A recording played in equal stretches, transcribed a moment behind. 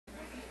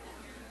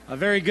A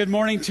very good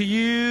morning to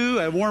you,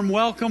 a warm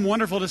welcome.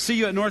 Wonderful to see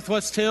you at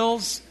Northwest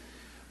Hills.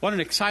 What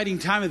an exciting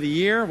time of the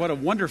year. What a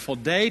wonderful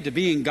day to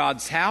be in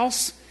God's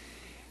house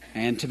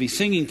and to be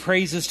singing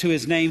praises to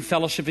His name,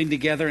 fellowshipping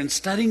together and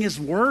studying His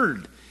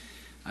Word.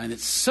 And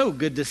it's so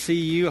good to see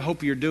you. I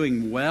hope you're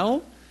doing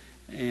well.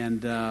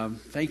 And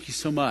thank you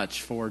so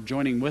much for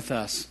joining with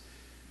us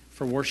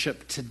for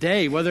worship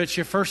today. Whether it's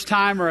your first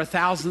time or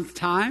 1,000th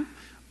time,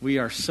 we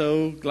are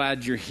so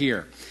glad you're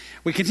here.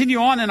 We continue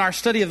on in our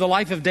study of the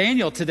life of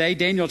Daniel today.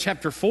 Daniel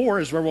chapter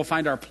 4 is where we'll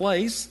find our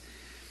place.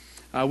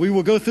 We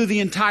will go through the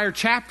entire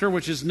chapter,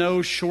 which is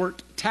no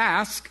short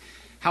task.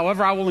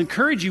 However, I will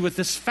encourage you with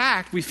this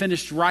fact. We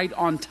finished right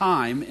on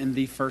time in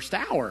the first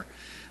hour.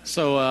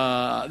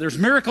 So there's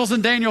miracles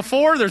in Daniel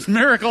 4. There's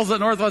miracles at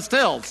Northwest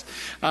Hills.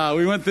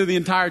 We went through the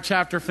entire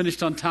chapter,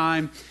 finished on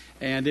time,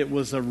 and it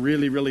was a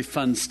really, really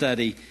fun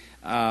study.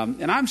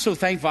 And I'm so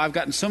thankful. I've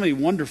gotten so many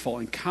wonderful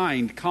and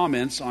kind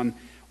comments on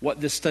what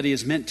this study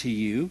has meant to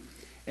you,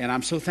 and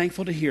I'm so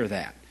thankful to hear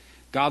that.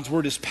 God's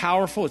Word is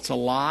powerful. It's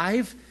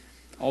alive.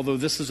 Although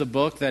this is a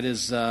book that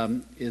is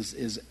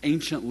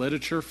ancient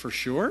literature for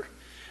sure.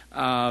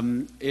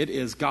 It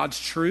is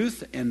God's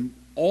truth, and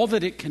all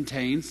that it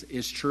contains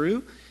is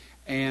true,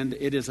 and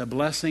it is a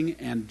blessing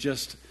and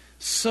just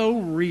so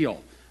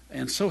real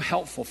and so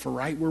helpful for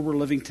right where we're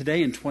living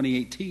today in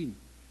 2018.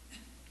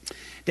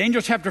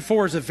 Daniel chapter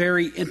 4 is a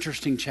very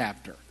interesting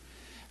chapter.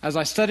 As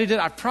I studied it,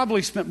 I've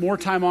probably spent more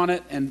time on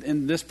it and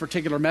in this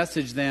particular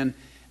message than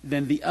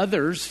the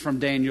others from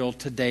Daniel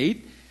to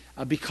date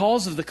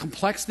because of the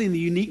complexity and the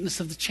uniqueness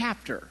of the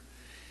chapter.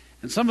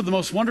 And some of the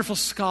most wonderful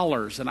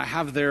scholars, and I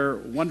have their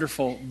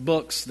wonderful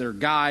books, their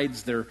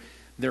guides, their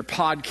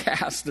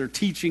podcasts, their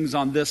teachings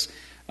on this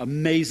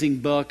amazing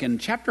book. And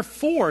chapter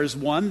 4 is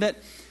one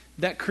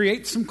that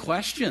creates some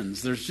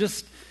questions. There's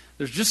just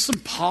some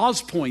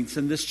pause points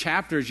in this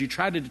chapter as you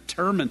try to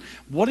determine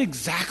what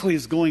exactly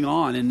is going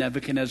on in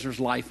Nebuchadnezzar's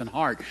life and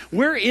heart.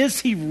 Where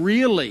is he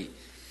really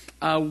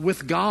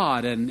with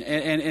God? And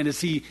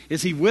is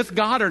he with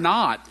God or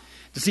not?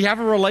 Does he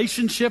have a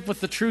relationship with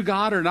the true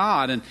God or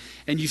not?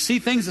 And you see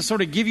things that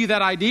sort of give you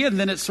that idea, and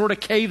then it sort of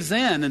caves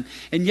in.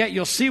 And yet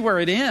you'll see where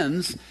it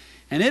ends.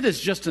 And it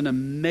is just an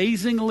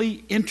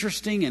amazingly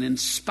interesting and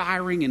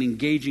inspiring and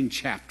engaging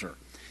chapter.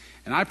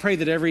 And I pray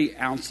that every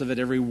ounce of it,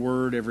 every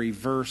word, every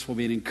verse will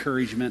be an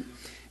encouragement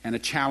and a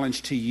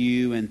challenge to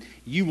you. And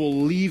you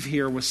will leave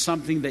here with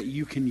something that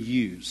you can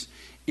use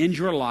in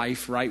your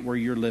life right where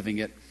you're living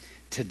it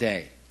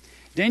today.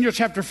 Daniel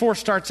chapter 4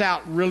 starts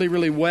out really,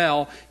 really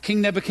well.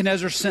 King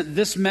Nebuchadnezzar sent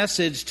this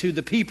message to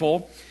the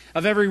people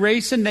of every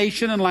race and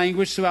nation and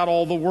language throughout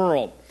all the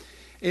world.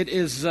 It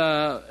is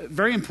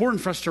very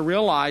important for us to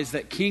realize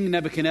that King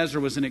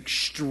Nebuchadnezzar was an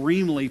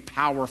extremely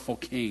powerful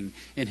king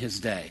in his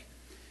day.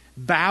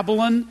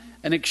 Babylon,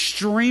 an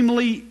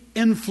extremely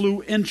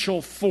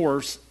influential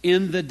force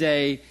in the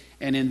day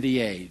and in the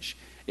age.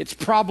 It's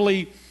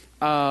probably,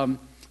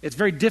 it's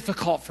very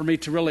difficult for me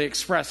to really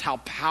express how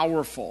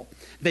powerful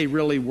they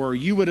really were.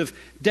 You would have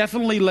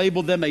definitely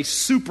labeled them a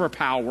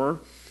superpower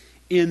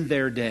in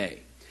their day.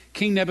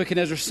 King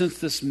Nebuchadnezzar sends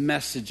this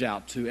message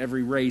out to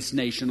every race,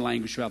 nation,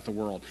 language throughout the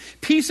world.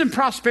 Peace and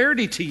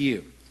prosperity to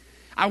you.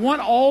 I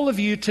want all of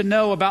you to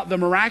know about the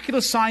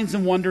miraculous signs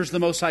and wonders the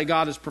Most High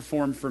God has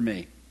performed for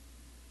me.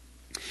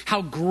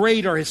 How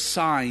great are His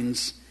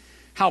signs,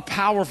 how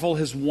powerful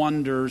His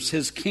wonders.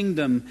 His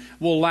kingdom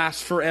will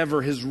last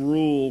forever, His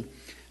rule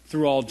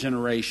through all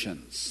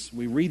generations.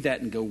 We read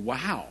that and go,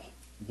 wow,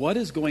 what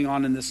is going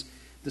on in this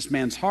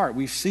man's heart?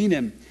 We've seen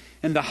him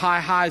in the high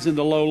highs and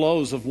the low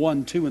lows of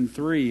 1, 2, and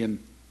 3.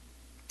 And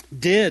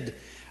did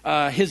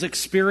his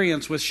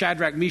experience with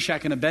Shadrach,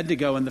 Meshach, and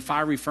Abednego in the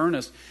fiery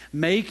furnace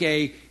make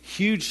a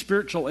huge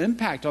spiritual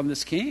impact on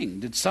this king?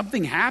 Did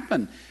something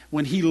happen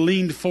when he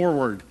leaned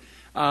forward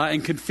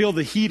and could feel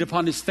the heat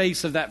upon his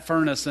face of that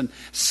furnace and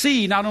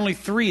see not only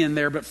 3 in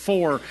there, but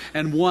 4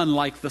 and 1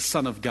 like the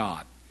Son of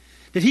God?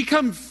 Did he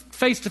come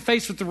face to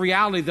face with the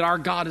reality that our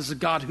God is a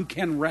God who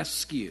can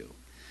rescue,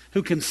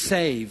 who can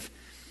save,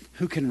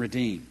 who can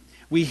redeem?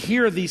 We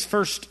hear these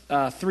first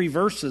 3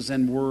 verses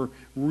and we're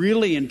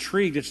really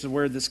intrigued as to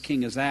where this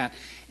king is at.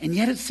 And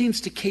yet it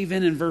seems to cave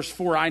in verse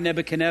 4. I,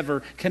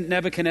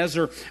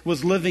 Nebuchadnezzar,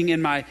 was living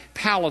in my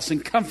palace in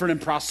comfort and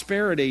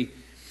prosperity.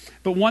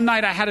 But one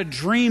night I had a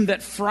dream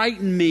that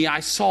frightened me. I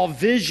saw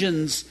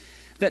visions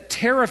that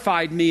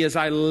terrified me as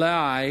I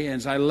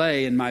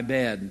lay in my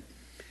bed.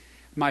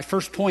 My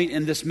first point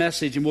in this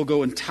message, and we'll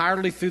go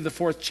entirely through the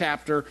 4th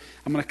chapter.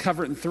 I'm going to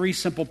cover it in 3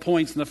 simple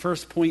points. And the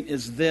first point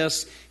is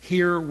this: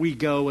 here we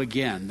go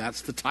again.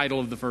 That's the title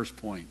of the first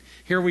point.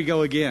 Here we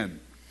go again.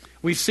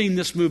 We've seen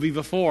this movie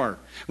before.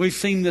 We've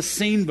seen this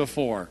scene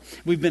before.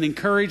 We've been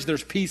encouraged.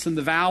 There's peace in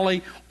the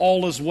valley.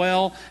 All is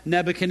well.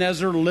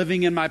 Nebuchadnezzar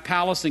living in my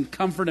palace in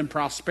comfort and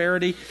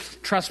prosperity.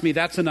 Trust me,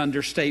 that's an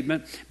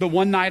understatement. But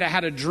one night I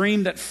had a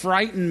dream that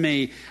frightened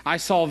me. I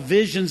saw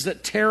visions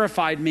that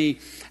terrified me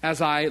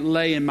as I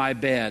lay in my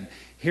bed.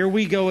 Here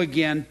we go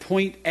again.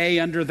 Point A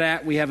under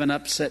that, we have an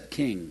upset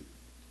king.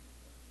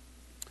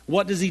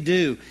 What does he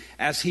do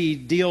as he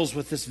deals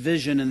with this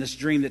vision and this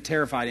dream that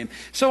terrified him?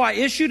 So I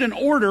issued an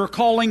order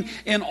calling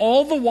in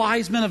all the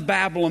wise men of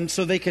Babylon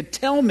so they could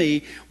tell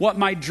me what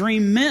my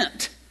dream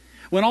meant.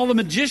 When all the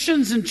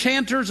magicians,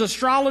 enchanters,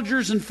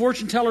 astrologers, and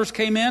fortune tellers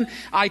came in,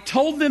 I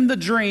told them the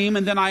dream,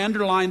 and then I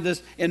underlined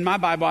this, in my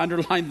Bible, I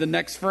underlined the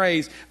next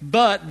phrase,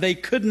 but they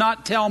could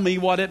not tell me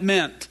what it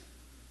meant.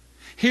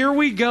 Here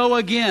we go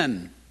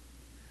again.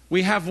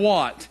 We have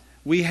what?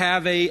 We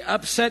have a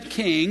upset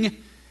king.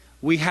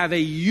 We have a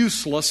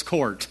useless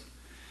court.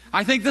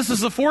 I think this is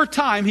the fourth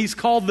time he's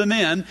called them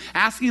in,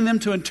 asking them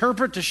to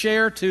interpret, to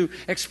share, to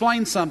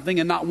explain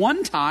something, and not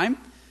one time.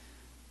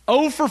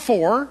 0 for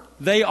 4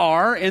 they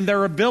are in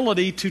their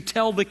ability to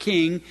tell the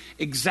king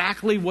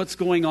exactly what's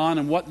going on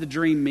and what the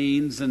dream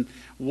means and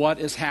what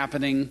is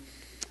happening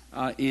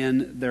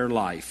in their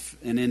life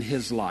and in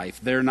his life.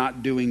 They're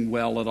not doing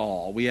well at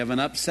all. We have an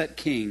upset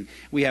king.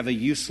 We have a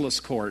useless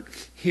court.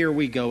 Here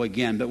we go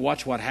again. But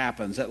watch what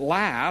happens. At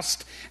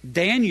last,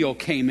 Daniel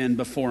came in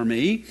before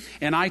me,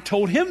 and I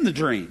told him the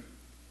dream.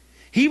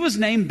 He was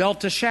named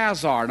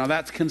Belteshazzar. Now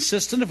that's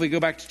consistent if we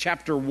go back to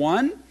chapter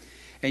 1.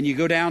 And you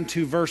go down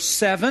to verse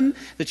 7,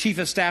 the chief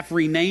of staff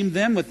renamed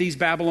them with these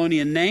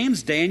Babylonian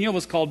names. Daniel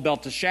was called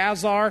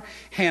Belteshazzar,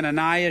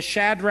 Hananiah,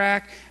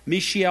 Shadrach,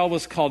 Mishael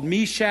was called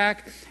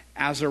Meshach,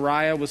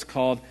 Azariah was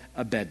called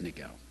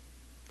Abednego.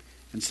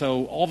 And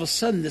so all of a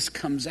sudden this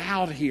comes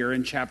out here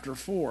in chapter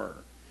 4.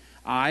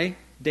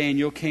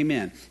 Daniel, came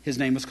in. His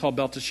name was called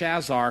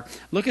Belteshazzar.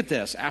 Look at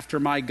this, after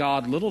my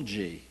God, little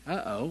g.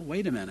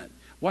 Wait a minute.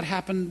 What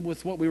happened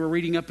with what we were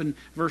reading up in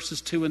verses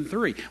 2 and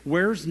 3?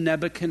 Where's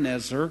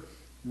Nebuchadnezzar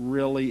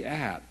really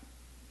at?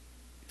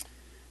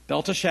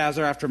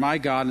 Belteshazzar, after my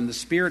God, and the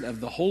spirit of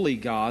the holy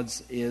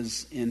gods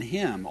is in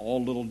him.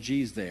 All little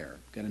g's there.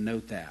 Got to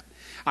note that.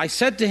 I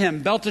said to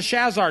him,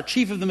 Belteshazzar,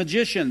 chief of the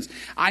magicians,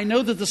 I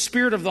know that the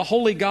spirit of the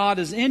holy God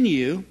is in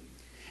you,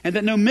 and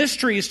that no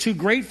mystery is too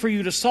great for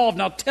you to solve.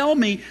 Now tell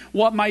me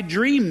what my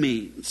dream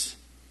means.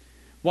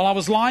 While I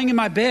was lying in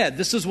my bed,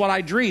 this is what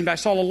I dreamed. I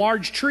saw a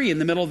large tree in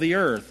the middle of the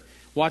earth.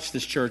 Watch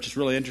this, church. It's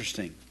really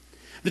interesting.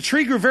 The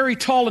tree grew very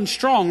tall and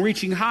strong,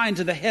 reaching high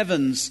into the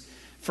heavens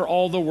for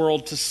all the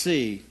world to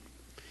see.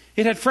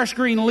 It had fresh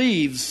green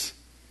leaves.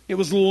 It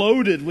was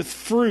loaded with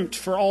fruit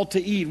for all to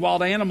eat.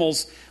 Wild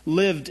animals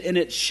lived in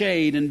its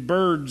shade, and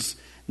birds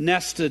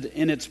nested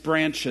in its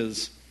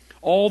branches.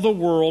 All the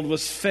world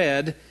was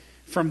fed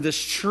from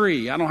this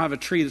tree. I don't have a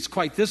tree that's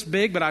quite this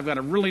big, but I've got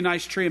a really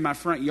nice tree in my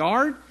front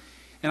yard.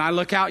 And I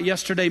look out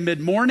yesterday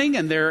mid-morning,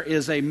 and there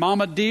is a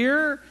mama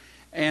deer,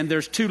 and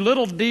there's 2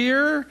 little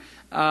deer,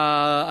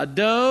 a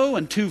doe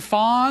and 2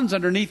 fawns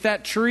underneath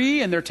that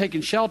tree, and they're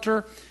taking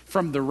shelter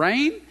from the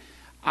rain.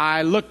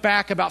 I look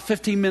back about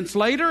 15 minutes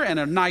later, and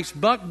a nice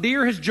buck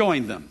deer has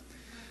joined them.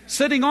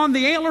 Sitting on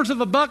the antlers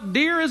of a buck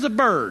deer is a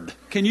bird.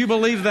 Can you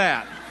believe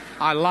that?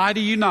 I lie to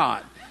you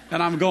not.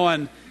 And I'm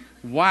going,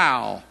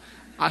 wow.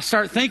 I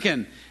start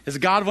thinking, does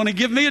God want to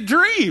give me a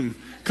dream?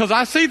 Because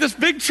I see this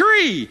big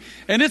tree,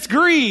 and it's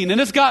green,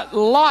 and it's got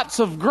lots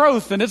of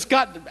growth, and it's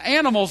got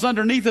animals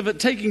underneath of it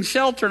taking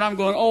shelter, and I'm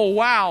going, oh,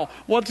 wow,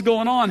 what's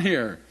going on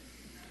here?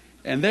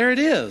 And there it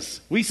is.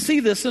 We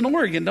see this in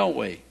Oregon, don't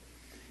we?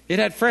 It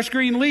had fresh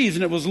green leaves,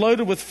 and it was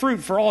loaded with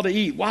fruit for all to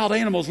eat. Wild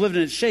animals lived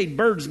in its shade.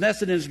 Birds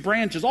nested in its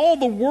branches. All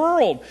the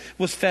world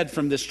was fed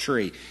from this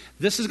tree.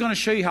 This is going to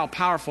show you how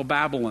powerful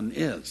Babylon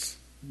is.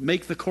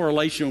 Make the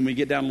correlation when we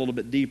get down a little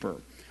bit deeper.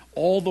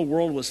 All the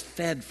world was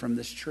fed from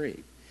this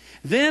tree.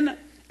 Then,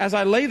 as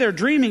I lay there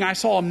dreaming, I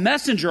saw a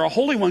messenger, a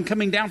holy one,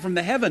 coming down from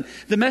the heaven.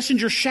 The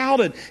messenger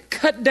shouted,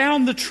 cut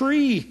down the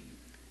tree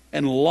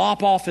and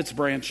lop off its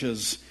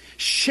branches.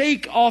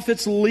 Shake off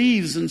its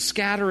leaves and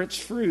scatter its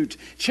fruit.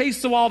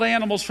 Chase the wild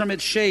animals from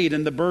its shade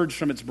and the birds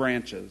from its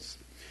branches.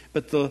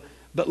 But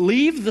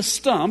leave the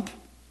stump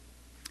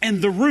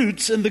and the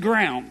roots in the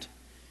ground,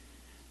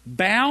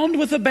 bound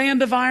with a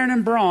band of iron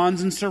and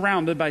bronze and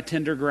surrounded by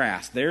tender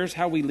grass. There's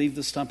how we leave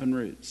the stump and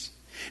roots.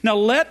 Now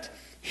let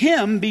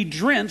him be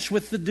drenched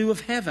with the dew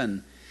of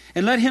heaven,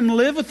 and let him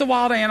live with the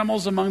wild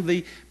animals among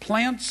the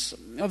plants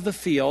of the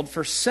field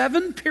for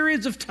 7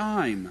 periods of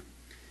time.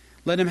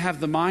 Let him have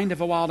the mind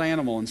of a wild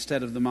animal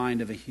instead of the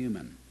mind of a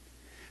human.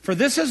 For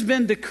this has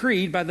been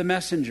decreed by the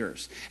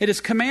messengers. It is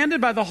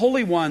commanded by the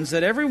holy ones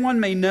that everyone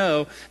may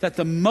know that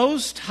the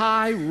Most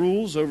High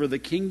rules over the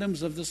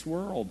kingdoms of this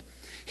world.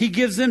 He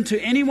gives them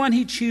to anyone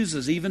he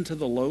chooses, even to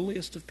the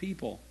lowliest of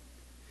people.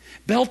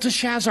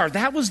 Belteshazzar,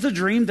 that was the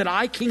dream that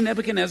I, King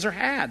Nebuchadnezzar,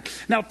 had.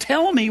 Now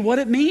tell me what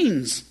it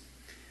means.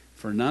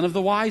 For none of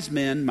the wise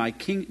men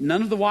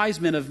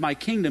of my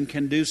kingdom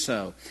can do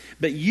so.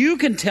 But you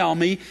can tell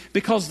me,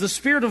 because the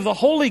spirit of the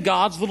holy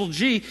gods, little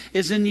g,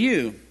 is in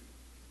you.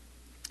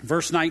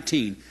 Verse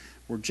 19.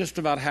 We're just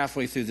about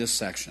halfway through this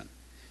section,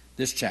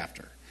 this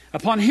chapter.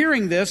 Upon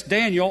hearing this,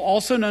 Daniel,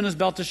 also known as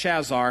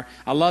Belteshazzar,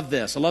 I love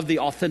this, I love the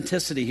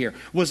authenticity here,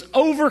 was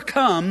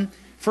overcome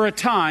for a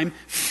time,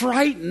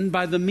 frightened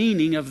by the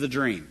meaning of the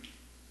dream.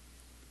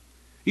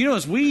 You know,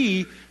 as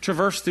we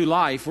traverse through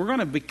life, we're going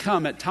to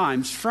become at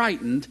times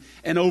frightened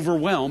and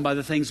overwhelmed by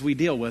the things we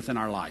deal with in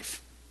our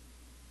life.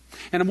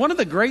 And one of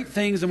the great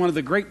things and one of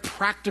the great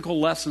practical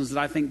lessons that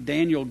I think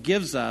Daniel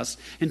gives us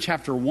in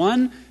chapter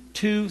 1,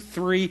 2,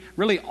 3,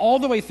 really all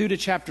the way through to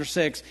chapter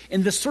 6,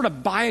 in this sort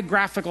of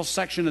biographical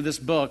section of this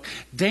book,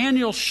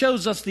 Daniel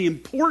shows us the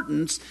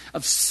importance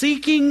of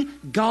seeking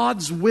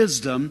God's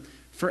wisdom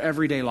for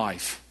everyday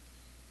life.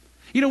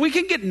 You know, we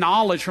can get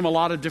knowledge from a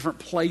lot of different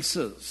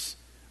places.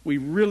 We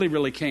really,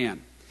 really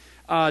can.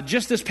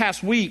 Just this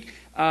past week,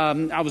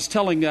 I was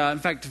telling, in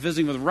fact,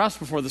 visiting with Russ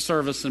before the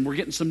service, and we're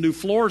getting some new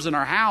floors in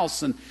our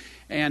house,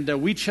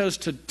 and we chose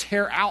to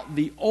tear out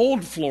the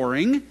old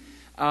flooring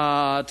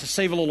to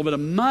save a little bit of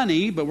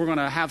money, but we're going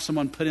to have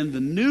someone put in the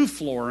new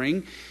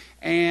flooring.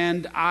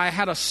 And I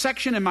had a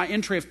section in my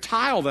entry of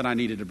tile that I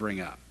needed to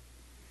bring up.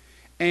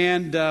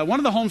 And one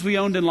of the homes we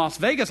owned in Las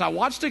Vegas, I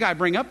watched a guy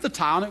bring up the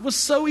tile, and it was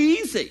so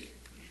easy.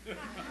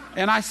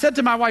 And I said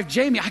to my wife,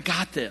 Jamie, I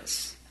got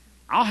this.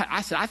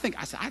 I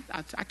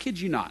kid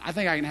you not, I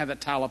think I can have that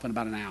tile up in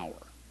about an hour.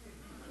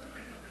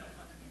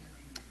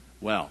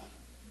 Well,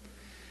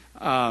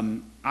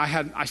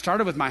 I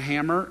started with my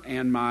hammer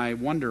and my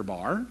Wonder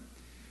Bar,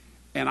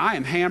 and I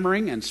am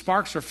hammering, and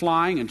sparks are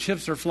flying, and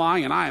chips are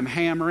flying, and I am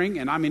hammering,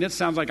 and I mean, it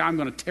sounds like I'm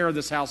going to tear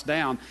this house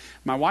down.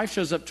 My wife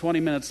shows up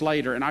 20 minutes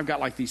later, and I've got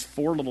like these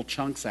 4 little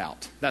chunks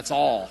out. That's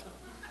all.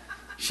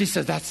 She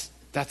said,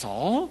 that's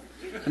all?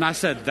 And I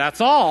said, that's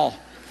all.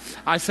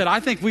 I said,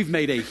 I think we've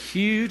made a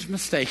huge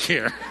mistake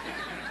here.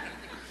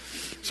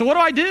 So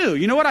what do?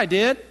 You know what I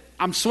did?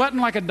 I'm sweating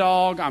like a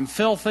dog. I'm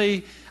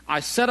filthy.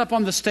 I set up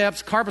on the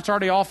steps. Carpet's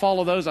already off all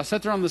of those. I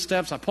sit there on the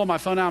steps. I pull my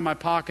phone out of my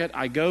pocket.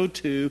 I go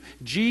to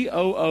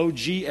Google.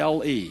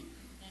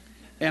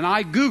 And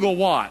I Google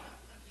what?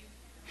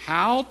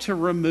 How to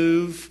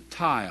remove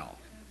tile.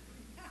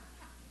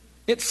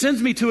 It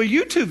sends me to a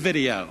YouTube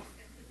video.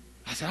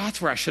 I said,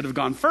 that's where I should have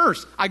gone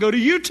first. I go to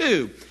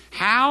YouTube.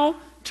 How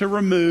to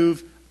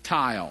remove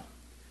tile.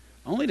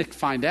 Only to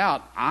find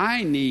out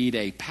I need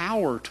a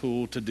power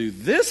tool to do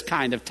this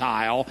kind of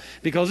tile,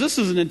 because this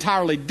is an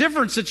entirely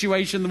different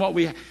situation than what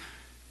we have.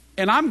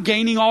 And I'm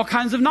gaining all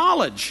kinds of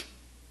knowledge.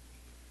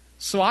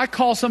 So I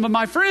call some of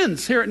my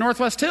friends here at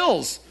Northwest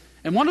Hills,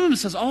 and one of them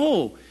says,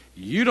 oh,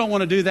 you don't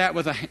want to do that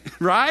with a,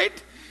 right?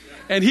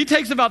 And he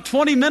takes about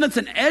 20 minutes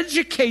and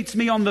educates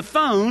me on the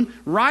phone,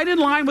 right in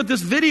line with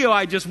this video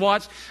I just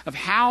watched, of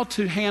how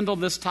to handle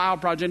this tile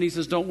project. And he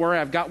says, don't worry,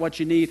 I've got what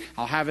you need.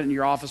 I'll have it in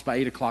your office by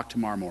 8 o'clock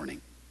tomorrow morning.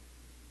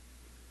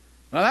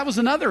 Well, that was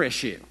another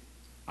issue.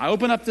 I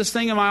open up this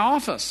thing in my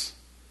office.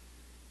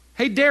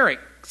 Hey, Derek,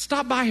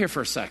 stop by here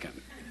for a second.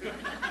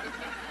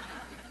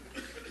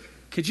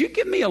 Could you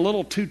give me a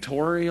little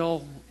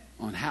tutorial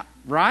on how,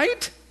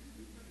 right?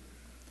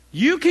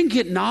 You can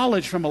get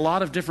knowledge from a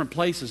lot of different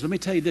places. Let me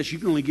tell you this, you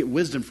can only get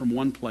wisdom from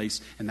one place,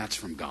 and that's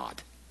from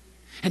God.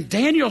 And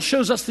Daniel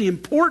shows us the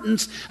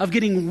importance of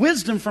getting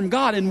wisdom from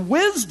God. And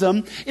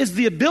wisdom is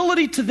the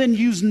ability to then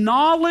use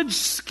knowledge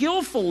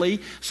skillfully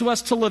so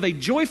as to live a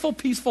joyful,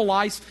 peaceful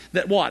life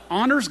that what?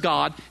 Honors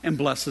God and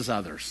blesses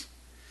others.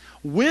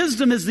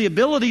 Wisdom is the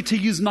ability to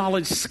use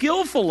knowledge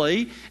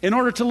skillfully in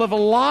order to live a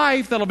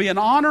life that'll be an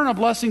honor and a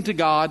blessing to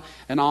God,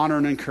 an honor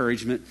and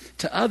encouragement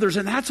to others.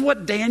 And that's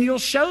what Daniel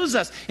shows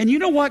us. And you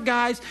know what,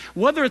 guys?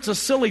 Whether it's a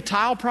silly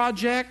tile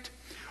project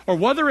or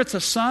whether it's a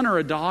son or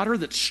a daughter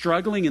that's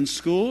struggling in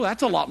school,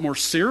 that's a lot more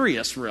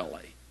serious,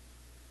 really.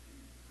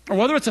 Or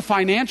whether it's a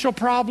financial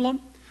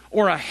problem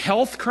or a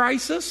health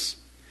crisis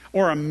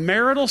or a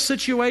marital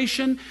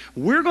situation,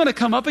 we're going to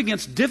come up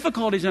against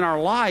difficulties in our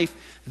life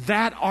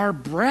that are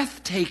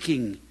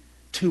breathtaking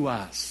to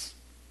us.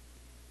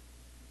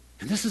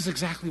 And this is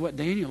exactly what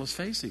Daniel is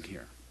facing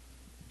here.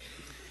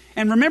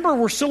 And remember,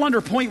 we're still under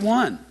point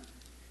 1.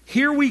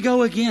 Here we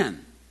go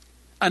again.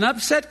 An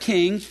upset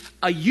king,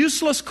 a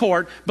useless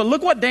court, but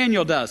look what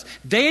Daniel does.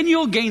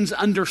 Daniel gains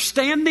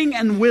understanding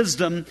and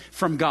wisdom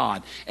from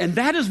God. And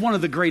that is one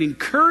of the great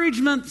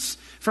encouragements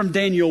from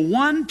Daniel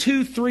 1,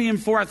 2, 3, and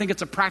 4. I think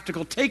it's a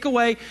practical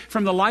takeaway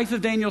from the Life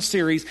of Daniel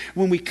series.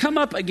 When we come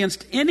up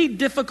against any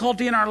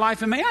difficulty in our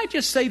life, and may I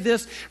just say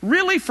this,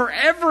 really for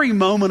every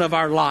moment of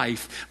our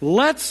life,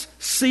 let's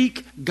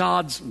seek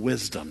God's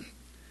wisdom.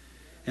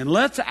 And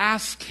let's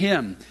ask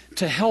Him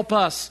to help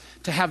us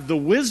to have the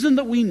wisdom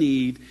that we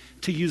need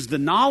to use the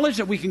knowledge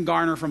that we can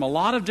garner from a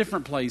lot of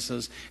different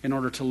places in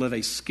order to live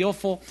a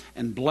skillful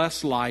and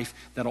blessed life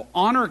that'll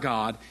honor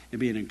God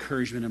and be an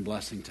encouragement and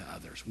blessing to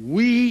others.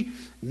 We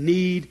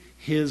need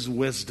His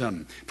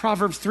wisdom.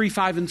 Proverbs 3,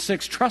 5, and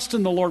 6, trust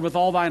in the Lord with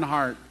all thine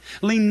heart.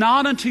 Lean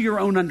not unto your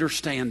own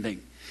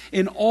understanding.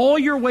 In all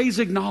your ways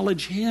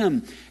acknowledge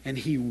Him, and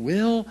He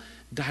will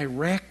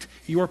direct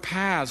your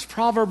paths.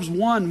 Proverbs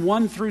 1,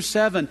 1 through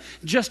 7,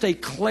 just a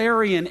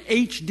clarion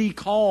HD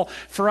call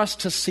for us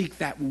to seek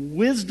that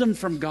wisdom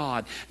from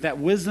God, that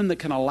wisdom that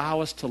can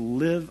allow us to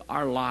live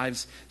our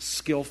lives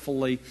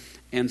skillfully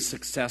and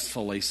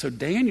successfully. So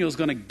Daniel's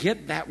going to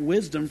get that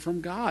wisdom from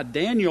God.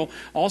 Daniel,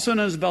 also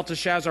known as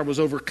Belteshazzar, was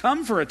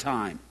overcome for a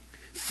time.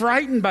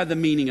 frightened by the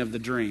meaning of the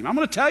dream. I'm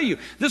going to tell you,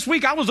 this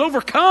week I was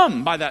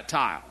overcome by that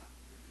tile.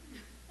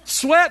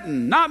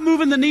 Sweating, not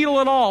moving the needle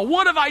at all.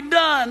 What have I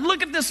done?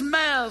 Look at this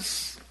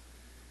mess.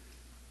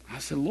 I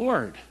said,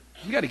 Lord,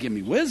 you got to give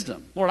me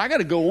wisdom. Lord, I got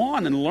to go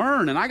on and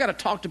learn, and I got to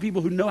talk to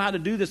people who know how to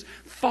do this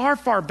far,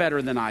 far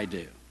better than I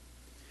do.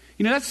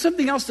 You know, that's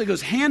something else that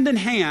goes hand in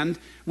hand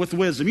with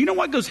wisdom. You know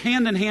what goes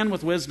hand in hand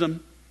with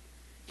wisdom?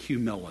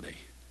 Humility.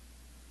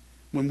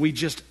 When we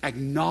just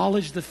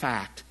acknowledge the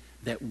fact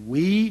that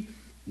we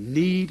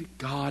need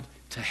God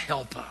to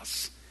help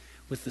us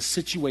with the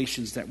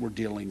situations that we're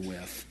dealing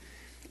with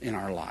in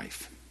our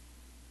life.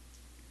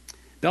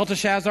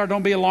 Belteshazzar,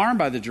 don't be alarmed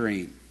by the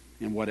dream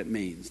and what it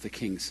means, the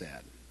king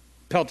said.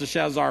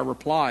 Belteshazzar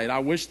replied, I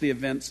wish the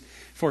events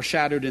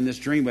foreshadowed in this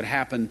dream would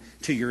happen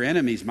to your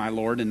enemies, my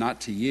lord, and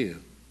not to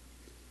you.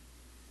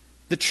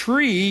 The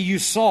tree you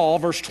saw,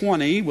 verse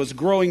 20, was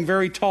growing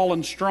very tall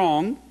and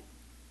strong,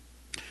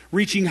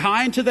 reaching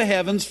high into the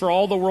heavens for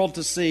all the world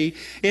to see.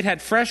 It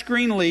had fresh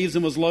green leaves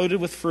and was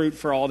loaded with fruit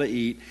for all to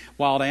eat.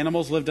 Wild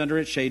animals lived under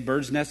its shade,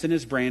 birds nest in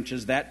its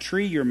branches. That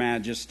tree, your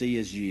majesty,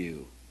 is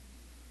you.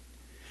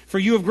 For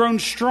you have grown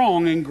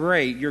strong and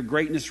great. Your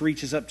greatness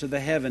reaches up to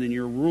the heaven and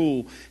your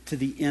rule to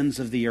the ends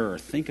of the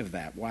earth. Think of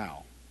that.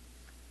 Wow.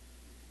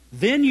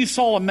 Then you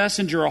saw a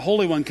messenger, a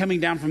holy one, coming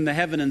down from the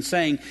heaven and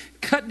saying,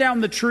 cut down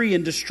the tree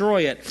and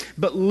destroy it,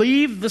 but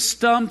leave the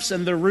stumps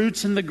and the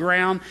roots in the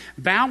ground,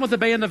 bound with a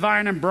band of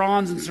iron and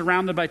bronze and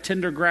surrounded by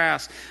tender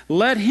grass.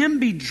 Let him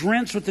be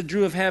drenched with the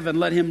dew of heaven.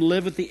 Let him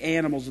live with the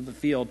animals of the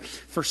field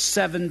for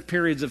 7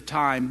 periods of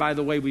time. By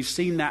the way, we've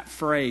seen that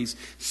phrase,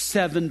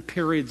 7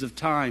 periods of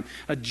time.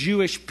 A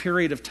Jewish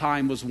period of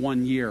time was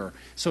 1 year.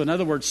 So in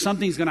other words,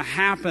 something's going to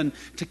happen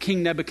to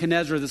King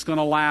Nebuchadnezzar that's going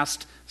to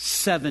last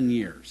 7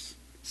 years.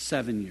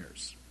 7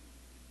 years.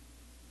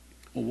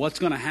 Well, what's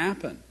going to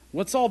happen?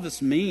 What's all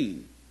this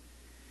mean?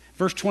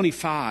 Verse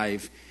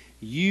 25,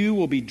 you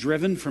will be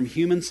driven from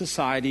human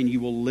society and you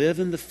will live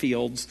in the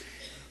fields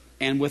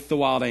and with the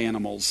wild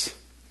animals.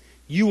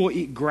 You will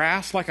eat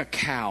grass like a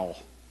cow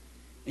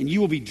and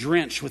you will be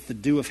drenched with the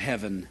dew of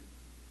heaven.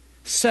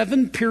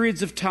 7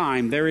 periods of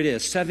time, there it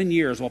is, 7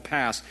 years will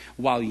pass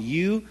while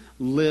you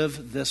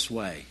live this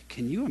way.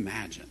 Can you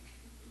imagine?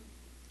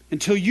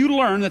 Until you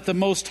learn that the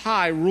Most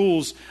High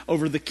rules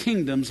over the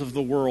kingdoms of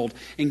the world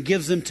and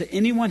gives them to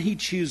anyone he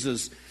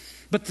chooses.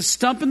 But the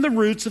stump and the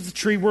roots of the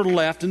tree were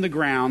left in the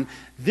ground.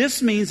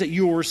 This means that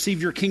you will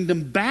receive your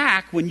kingdom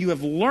back when you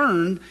have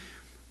learned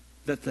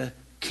that the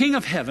King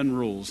of Heaven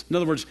rules. In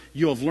other words,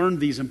 you have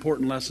learned these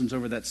important lessons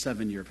over that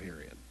 7-year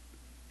period.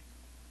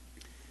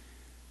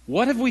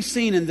 What have we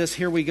seen in this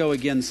here we go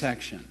again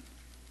section?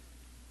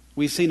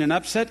 We've seen an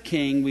upset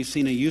king. We've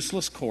seen a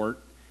useless court.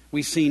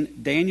 We've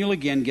seen Daniel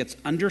again gets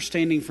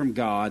understanding from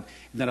God.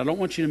 And then I don't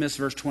want you to miss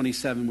verse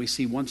 27. We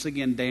see once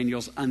again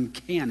Daniel's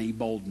uncanny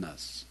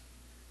boldness.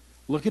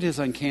 Look at his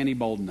uncanny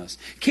boldness.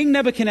 King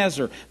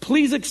Nebuchadnezzar,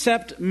 please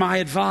accept my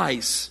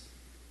advice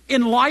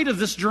in light of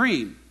this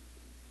dream.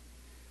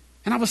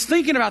 And I was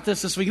thinking about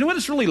this week. You know what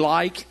it's really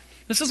like?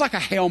 This is like a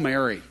Hail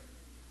Mary.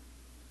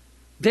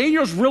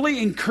 Daniel's really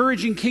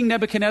encouraging King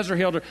Nebuchadnezzar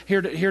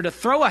here to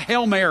throw a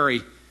Hail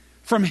Mary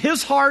from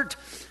his heart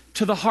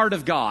to the heart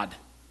of God.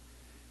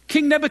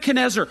 King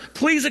Nebuchadnezzar,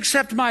 please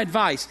accept my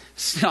advice.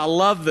 I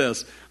love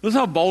this. This is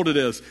how bold it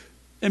is.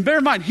 And bear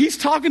in mind, he's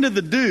talking to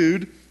the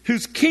dude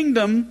whose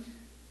kingdom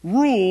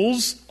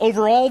rules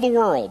over all the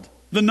world,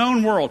 the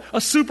known world, a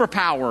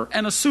superpower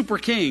and a super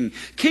king.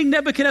 King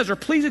Nebuchadnezzar,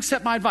 please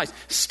accept my advice.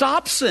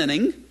 Stop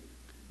sinning,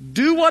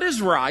 do what is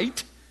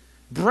right,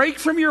 break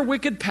from your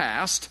wicked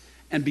past,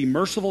 and be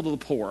merciful to the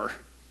poor.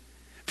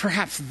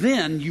 Perhaps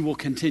then you will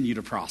continue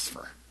to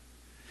prosper.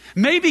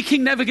 Maybe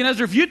King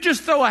Nebuchadnezzar, if you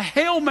just throw a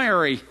Hail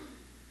Mary,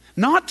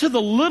 not to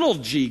the little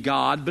g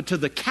God, but to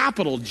the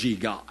capital G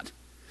God.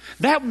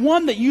 That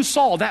one that you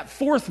saw, that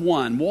fourth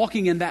one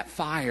walking in that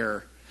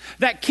fire,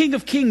 that King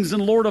of Kings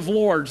and Lord of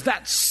Lords,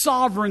 that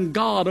sovereign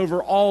God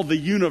over all the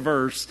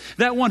universe,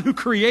 that one who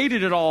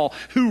created it all,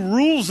 who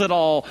rules it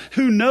all,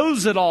 who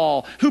knows it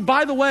all, who,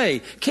 by the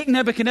way, King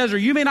Nebuchadnezzar,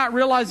 you may not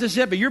realize this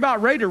yet, but you're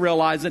about ready to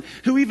realize it,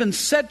 who even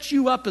sets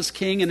you up as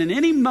king, and in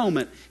any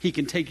moment, he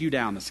can take you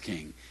down as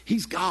king.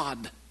 He's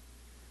God.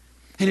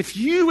 And if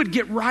you would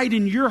get right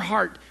in your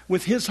heart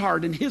with his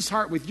heart and his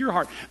heart with your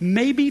heart,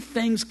 maybe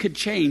things could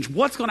change.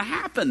 What's going to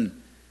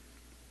happen?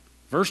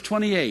 Verse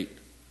 28,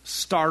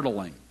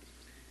 startling.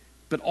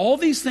 But all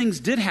these things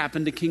did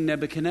happen to King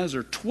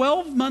Nebuchadnezzar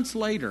 12 months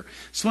later.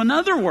 So in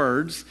other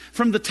words,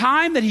 from the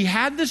time that he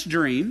had this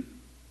dream,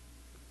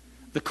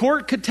 the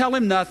court could tell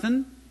him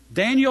nothing.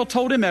 Daniel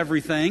told him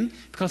everything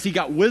because he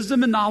got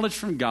wisdom and knowledge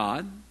from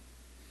God.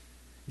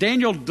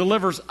 Daniel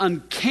delivers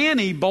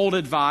uncanny, bold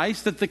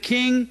advice that the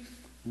king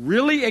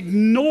really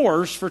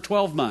ignores for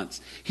 12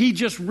 months. He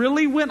just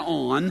really went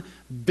on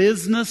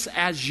business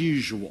as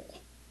usual.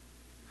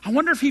 I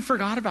wonder if he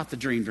forgot about the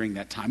dream during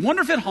that time.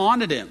 Wonder if it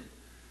haunted him.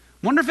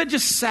 Wonder if it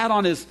just sat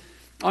on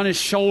his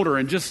shoulder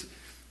and just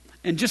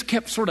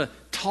kept sort of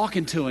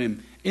talking to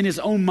him in his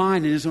own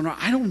mind, in his own heart.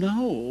 I don't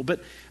know.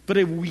 But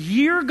a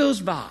year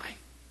goes by.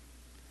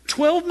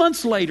 12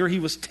 months later, he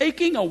was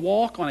taking a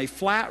walk on a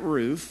flat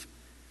roof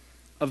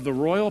of the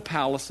royal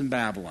palace in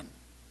Babylon.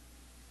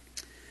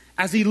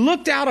 As he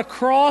looked out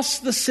across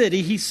the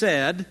city, he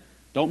said,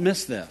 don't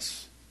miss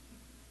this.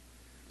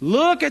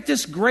 Look at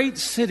this great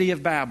city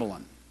of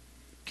Babylon.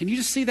 Can you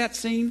just see that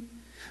scene?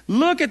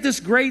 Look at this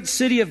great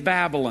city of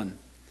Babylon.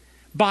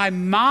 By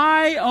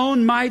my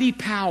own mighty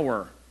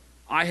power,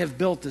 I have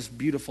built this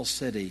beautiful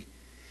city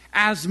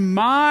as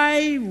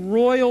my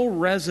royal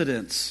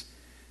residence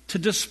to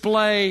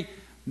display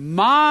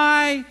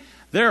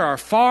there are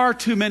far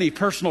too many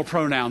personal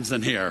pronouns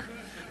in here.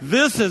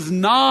 This is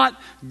not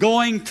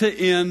going to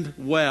end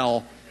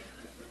well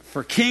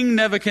for King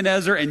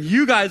Nebuchadnezzar, and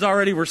you guys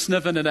already were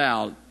sniffing it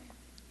out.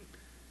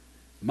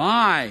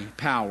 My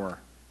power,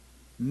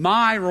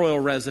 my royal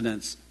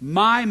residence,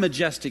 my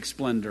majestic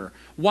splendor.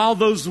 While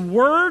those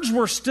words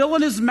were still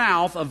in his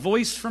mouth, a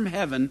voice from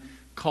heaven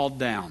called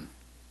down.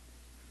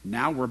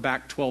 Now we're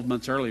back 12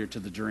 months earlier to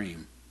the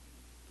dream.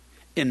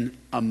 In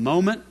a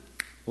moment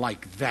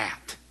like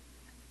that,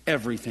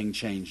 everything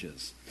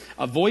changes.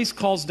 A voice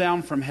calls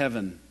down from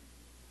heaven.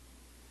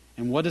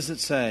 And what does it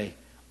say?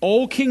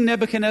 O King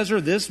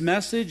Nebuchadnezzar, this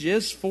message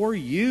is for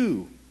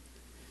you.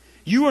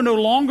 You are no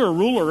longer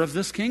ruler of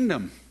this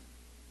kingdom.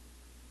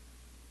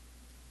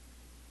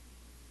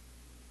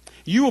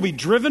 You will be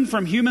driven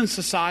from human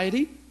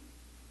society.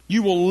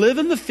 You will live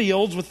in the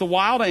fields with the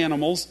wild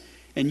animals,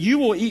 and you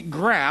will eat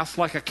grass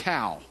like a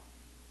cow.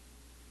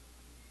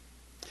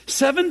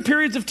 7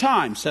 periods of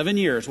time, 7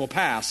 years will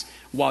pass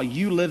while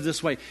you live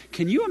this way.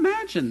 Can you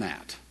imagine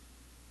that?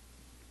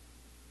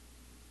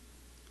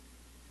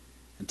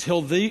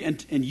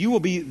 And you will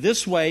be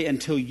this way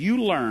until you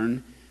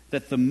learn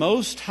that the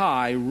Most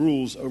High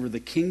rules over the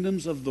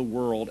kingdoms of the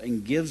world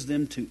and gives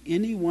them to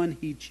anyone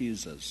he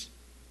chooses.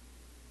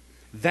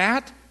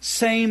 That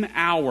same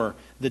hour,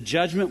 the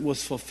judgment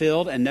was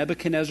fulfilled and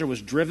Nebuchadnezzar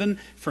was driven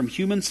from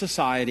human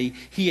society.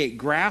 He ate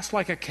grass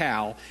like a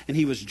cow and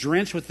he was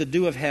drenched with the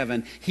dew of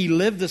heaven. He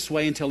lived this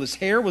way until his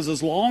hair was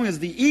as long as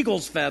the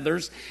eagle's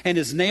feathers and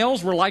his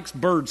nails were like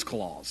bird's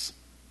claws.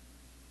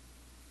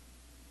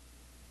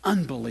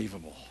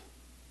 Unbelievable.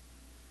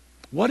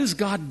 What is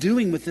God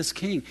doing with this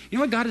king? You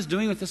know what God is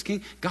doing with this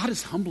king? God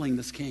is humbling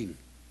this king.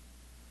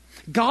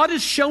 God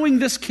is showing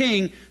this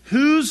king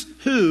who's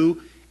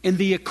who in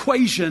the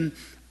equation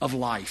of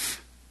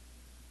life.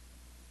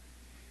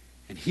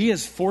 And he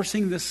is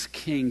forcing this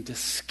king to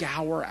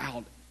scour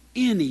out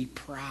any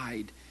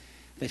pride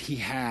that he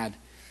had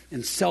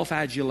in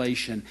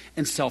self-adulation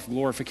and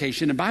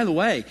self-glorification. And by the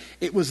way,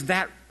 it was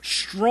that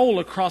stroll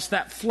across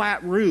that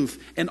flat roof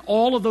and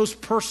all of those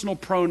personal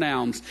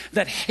pronouns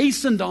that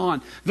hastened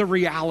on the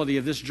reality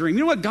of this dream.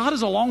 You know what? God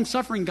is a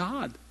long-suffering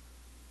God.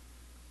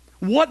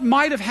 What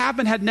might have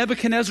happened had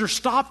Nebuchadnezzar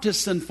stopped his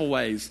sinful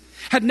ways?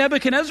 Had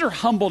Nebuchadnezzar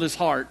humbled his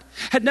heart?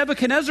 Had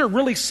Nebuchadnezzar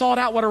really sought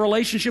out what a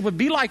relationship would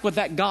be like with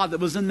that God that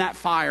was in that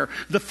fire,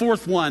 the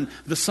fourth one,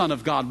 the Son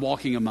of God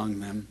walking among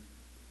them?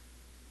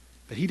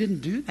 But he didn't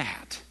do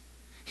that.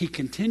 He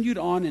continued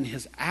on in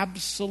his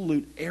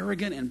absolute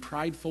arrogant and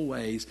prideful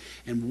ways.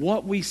 And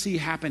what we see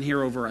happen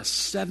here over a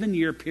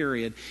 7-year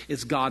period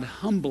is God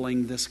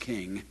humbling this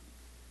king.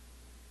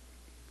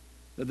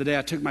 The other day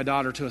I took my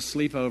daughter to a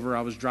sleepover.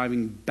 I was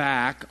driving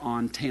back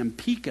on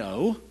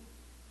Tampico,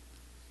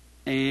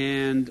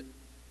 and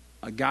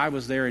a guy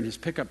was there in his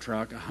pickup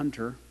truck, a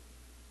hunter,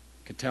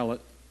 could tell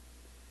it,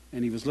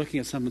 and he was looking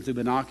at something through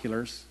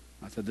binoculars.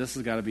 I said, this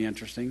has got to be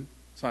interesting.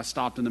 So I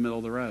stopped in the middle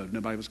of the road.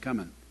 Nobody was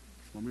coming.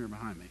 Well, mirror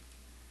behind me.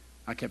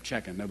 I kept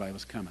checking. Nobody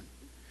was coming.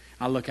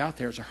 I look out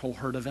there. There's a whole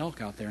herd of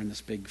elk out there in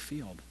this big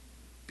field.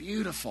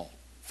 Beautiful.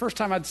 First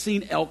time I'd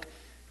seen elk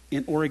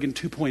in Oregon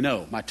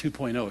 2.0, my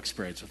 2.0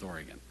 experience with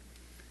Oregon.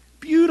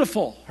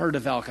 Beautiful herd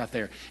of elk out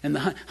there. And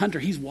the hunter,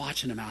 he's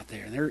watching them out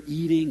there. And they're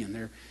eating and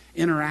they're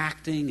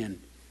interacting. And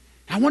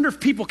I wonder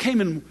if people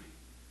came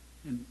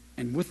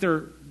and with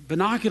their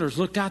binoculars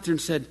looked out there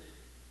and said,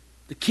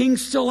 the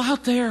king's still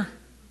out there.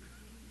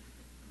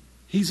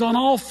 He's on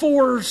all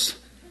fours.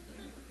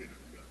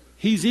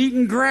 He's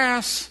eating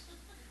grass.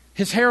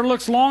 His hair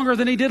looks longer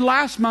than he did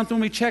last month when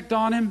we checked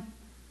on him.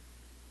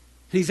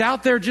 He's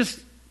out there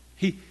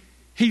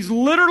he's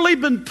literally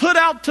been put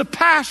out to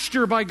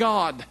pasture by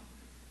God.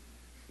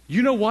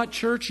 You know what,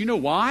 church? You know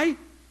why?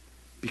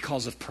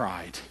 Because of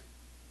pride.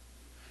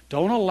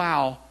 Don't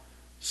allow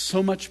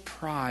so much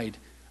pride,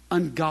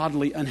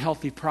 ungodly,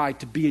 unhealthy pride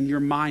to be in your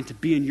mind, to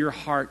be in your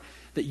heart,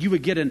 that you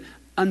would get an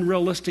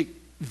unrealistic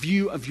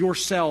view of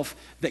yourself,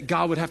 that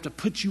God would have to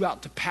put you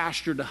out to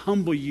pasture to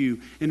humble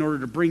you in order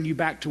to bring you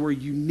back to where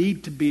you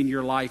need to be in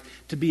your life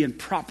to be in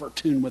proper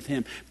tune with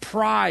Him.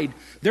 Pride,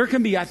 there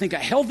can be, I think, a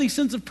healthy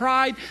sense of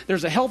pride.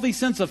 There's a healthy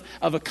sense of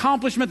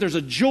accomplishment. There's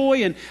a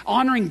joy in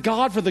honoring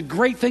God for the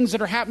great things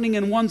that are happening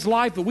in one's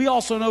life. But we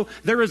also know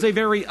there is a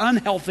very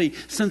unhealthy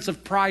sense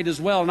of pride as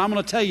well. And I'm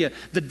going to tell you,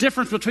 the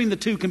difference between the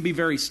two can be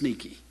very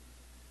sneaky.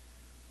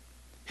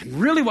 And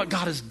really what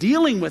God is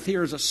dealing with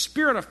here is a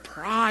spirit of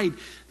pride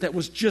that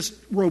was just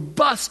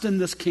robust in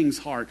this king's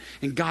heart.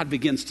 And God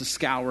begins to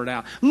scour it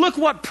out. Look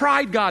what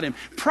pride got him.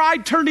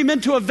 Pride turned him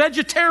into a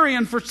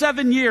vegetarian for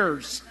 7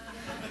 years.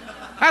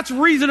 That's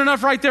reason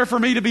enough right there for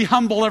me to be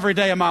humble every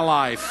day of my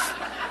life.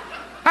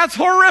 That's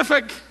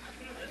horrific.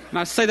 And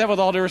I say that with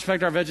all due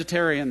respect to our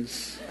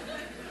vegetarians.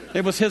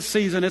 It was his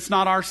season. It's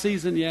not our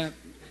season yet.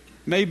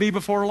 Maybe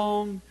before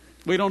long.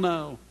 We don't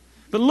know.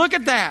 But look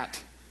at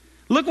that.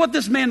 Look what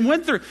this man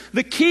went through.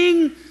 The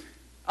king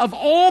of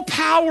all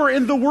power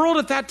in the world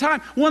at that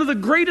time, one of the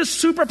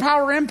greatest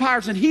superpower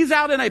empires, and he's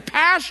out in a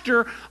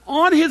pasture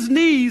on his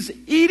knees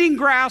eating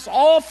grass,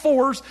 all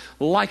fours,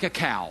 like a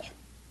cow.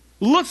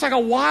 Looks like a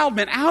wild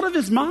man, out of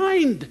his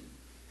mind.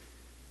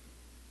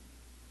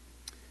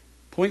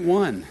 Point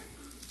 1.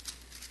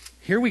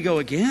 Here we go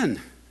again.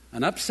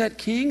 An upset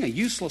king, a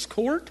useless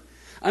court,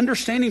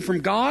 understanding from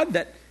God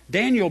that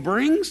Daniel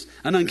brings,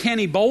 an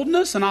uncanny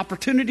boldness, an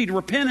opportunity to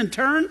repent and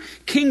turn.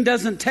 King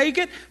doesn't take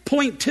it.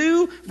 Point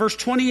 2, verse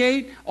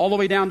 28, all the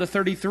way down to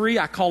 33,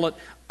 I call it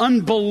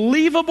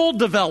unbelievable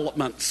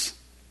developments.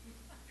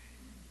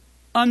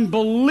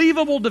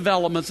 Unbelievable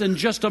developments. In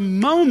just a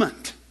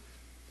moment,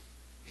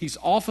 he's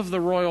off of the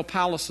royal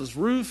palace's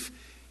roof.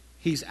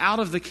 He's out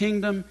of the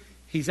kingdom.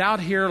 He's out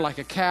here like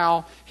a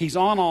cow. He's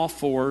on all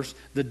fours.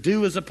 The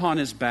dew is upon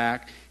his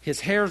back. His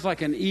hair's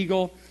like an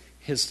eagle.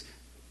 His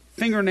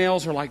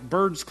fingernails are like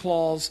bird's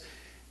claws,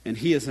 and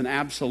he is an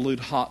absolute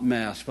hot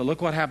mess. But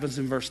look what happens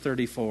in verse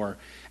 34.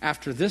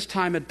 After this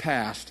time had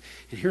passed,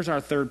 and here's our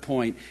third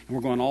point, and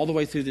we're going all the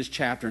way through this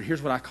chapter, and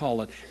here's what I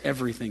call it,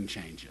 everything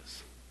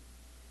changes.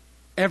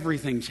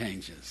 Everything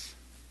changes.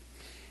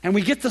 And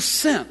we get the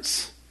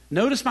sense,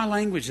 notice my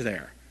language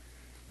there,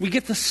 we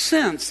get the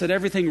sense that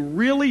everything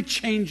really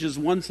changes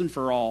once and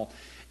for all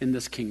in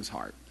this king's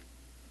heart.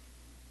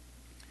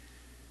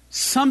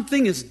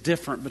 Something is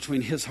different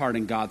between his heart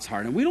and God's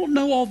heart. And we don't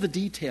know all the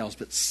details,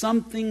 but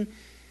something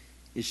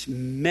is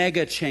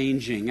mega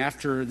changing.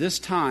 After this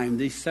time,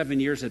 these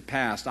 7 years had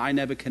passed, I,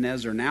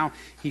 Nebuchadnezzar, now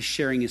he's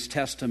sharing his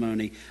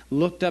testimony,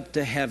 looked up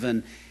to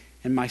heaven,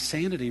 and my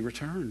sanity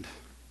returned.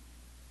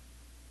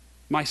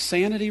 My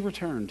sanity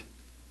returned.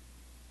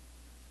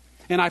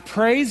 And I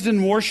praised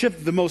and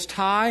worshiped the Most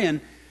High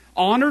and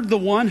honored the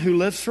one who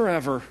lives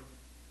forever.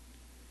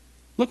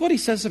 Look what he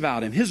says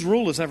about him. His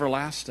rule is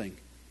everlasting.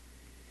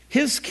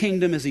 His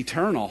kingdom is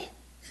eternal.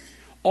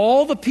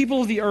 All the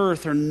people of the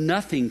earth are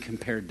nothing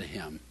compared to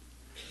him.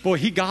 Boy,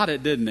 he got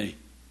it, didn't he?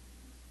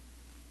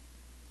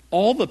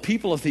 All the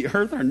people of the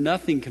earth are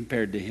nothing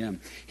compared to him.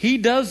 He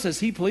does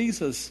as he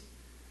pleases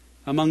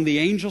among the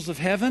angels of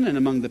heaven and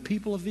among the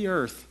people of the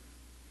earth.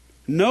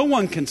 No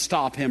one can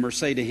stop him or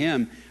say to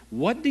him,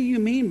 "What do you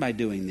mean by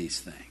doing these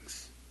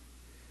things?"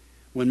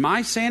 When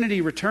my sanity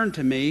returned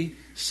to me,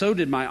 so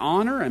did my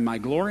honor and my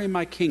glory and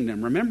my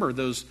kingdom. Remember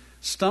those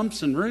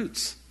stumps and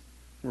roots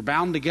were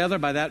bound together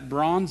by that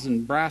bronze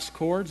and brass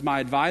cords. My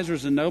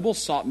advisors and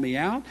nobles sought me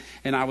out,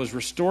 and I was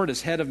restored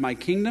as head of my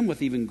kingdom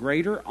with even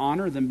greater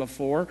honor than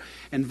before.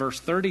 And verse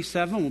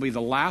 37 will be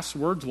the last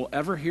words we'll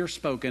ever hear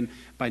spoken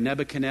by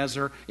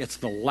Nebuchadnezzar. It's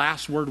the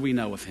last word we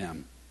know of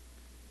him.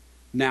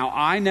 Now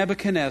I,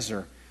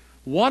 Nebuchadnezzar,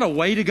 what a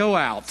way to go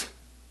out.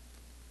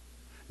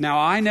 Now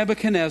I,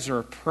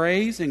 Nebuchadnezzar,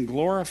 praise and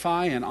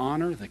glorify and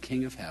honor the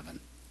King of heaven.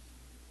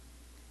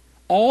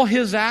 All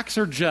his acts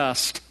are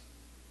just.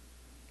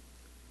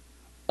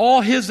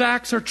 All his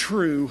acts are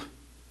true,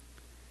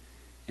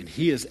 and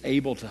he is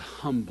able to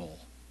humble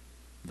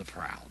the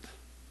proud.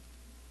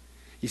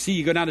 You see,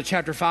 you go down to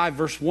chapter 5,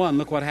 verse 1,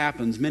 look what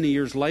happens. Many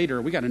years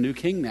later, we got a new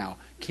king now,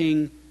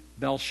 King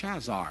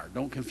Belshazzar.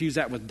 Don't confuse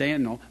that with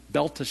Daniel,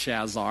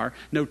 Belteshazzar,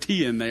 no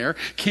T in there.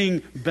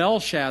 King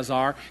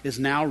Belshazzar is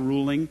now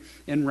ruling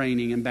and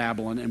reigning in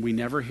Babylon, and we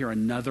never hear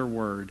another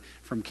word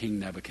from King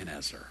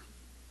Nebuchadnezzar.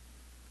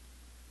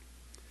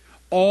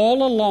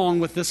 All along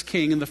with this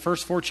king in the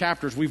first 4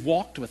 chapters, we've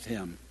walked with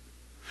him.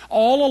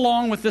 All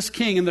along with this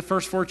king in the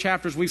first 4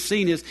 chapters, we've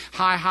seen his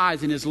high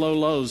highs and his low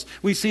lows.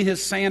 We've seen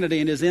his sanity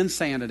and his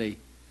insanity.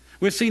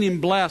 We've seen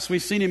him bless.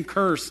 We've seen him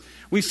curse.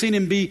 We've seen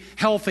him be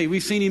healthy.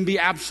 We've seen him be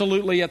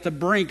absolutely at the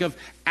brink of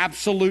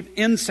absolute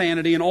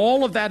insanity. And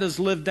all of that is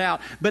lived out.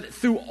 But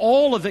through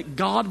all of it,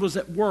 God was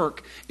at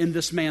work in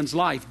this man's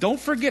life. Don't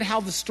forget how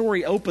the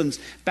story opens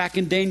back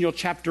in Daniel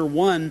chapter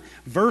 1,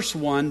 verse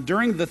 1.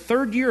 During the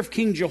 3rd year of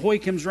King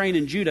Jehoiakim's reign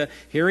in Judah,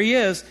 here he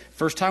is.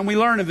 First time we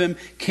learn of him,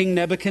 King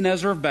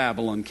Nebuchadnezzar of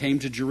Babylon came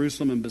to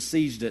Jerusalem and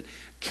besieged it.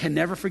 Can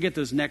never forget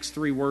those next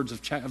 3 words of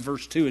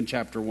verse 2 in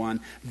chapter 1.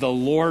 The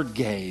Lord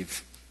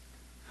gave.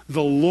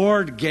 The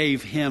Lord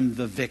gave him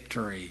the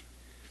victory.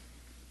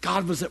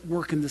 God was at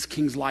work in this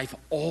king's life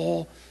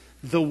all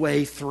the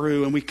way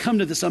through. And we come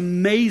to this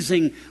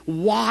amazing,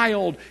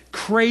 wild,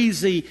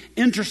 crazy,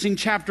 interesting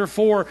chapter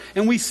 4.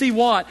 And we see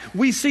what?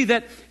 We see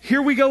that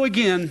here we go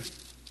again.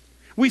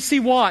 We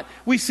see what?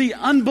 We see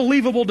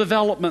unbelievable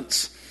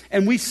developments.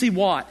 And we see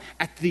what?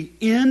 At the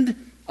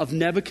end of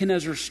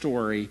Nebuchadnezzar's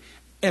story,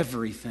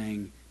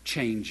 everything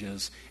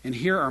changes. And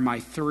here are my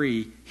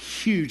 3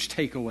 huge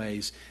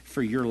takeaways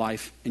for your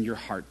life and your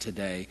heart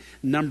today.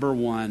 Number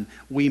one,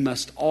 we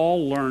must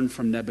all learn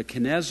from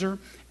Nebuchadnezzar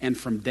and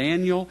from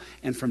Daniel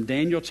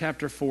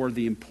chapter 4,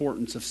 the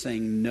importance of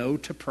saying no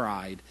to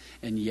pride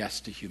and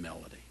yes to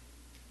humility.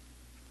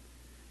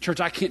 Church,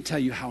 I can't tell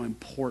you how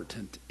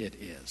important it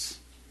is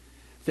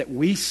that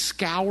we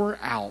scour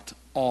out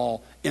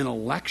all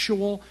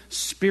intellectual,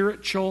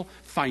 spiritual,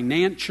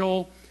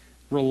 financial,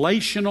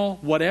 relational,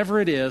 whatever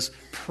it is,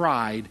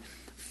 pride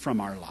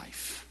from our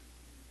life.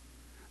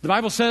 The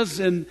Bible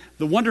says in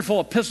the wonderful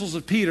epistles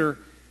of Peter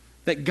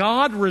that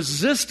God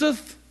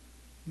resisteth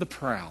the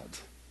proud,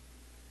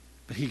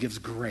 but he gives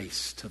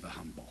grace to the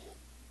humble.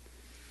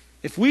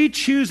 If we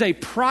choose a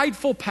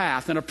prideful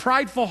path and a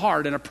prideful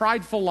heart and a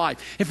prideful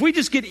life, if we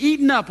just get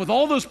eaten up with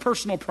all those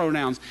personal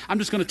pronouns, I'm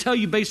just going to tell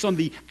you based on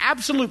the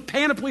absolute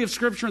panoply of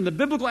Scripture and the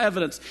biblical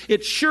evidence,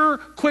 it's sure,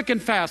 quick,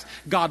 and fast.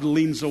 God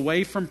leans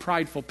away from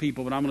prideful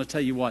people, but I'm going to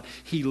tell you what,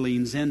 he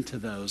leans into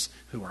those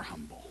who are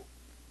humble.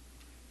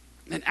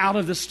 And out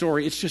of this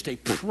story, it's just a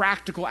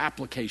practical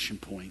application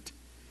point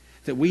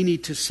that we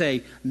need to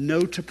say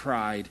no to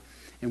pride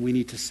and we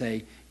need to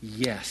say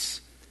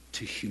yes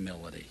to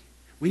humility.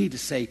 We need to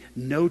say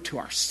no to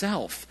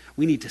ourselves.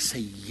 We need to say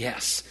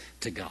yes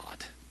to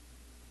God.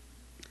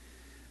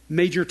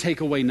 Major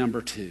takeaway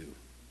number 2.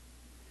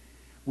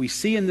 We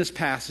see in this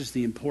passage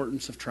the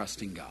importance of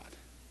trusting God.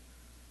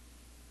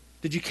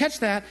 Did you catch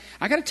that?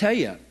 I got to tell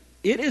you,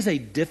 it is a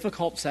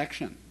difficult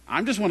section.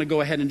 I just want to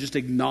go ahead and just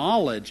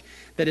acknowledge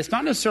that it's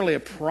not necessarily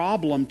a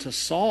problem to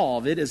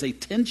solve. It is a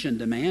tension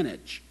to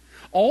manage.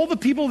 All the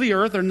people of the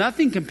earth are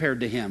nothing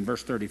compared to him,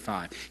 verse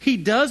 35. He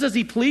does as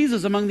he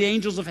pleases among the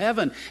angels of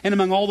heaven and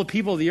among all the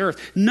people of the earth.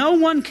 No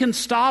one can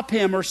stop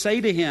him or say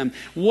to him,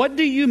 what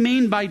do you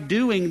mean by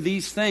doing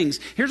these things?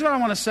 Here's what I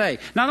want to say.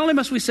 Not only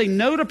must we say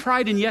no to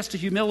pride and yes to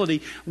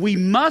humility, we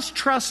must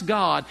trust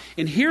God.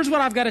 And here's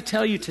what I've got to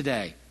tell you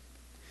today.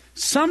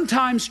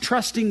 Sometimes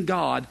trusting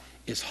God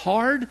is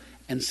hard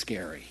and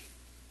scary.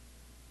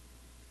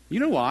 You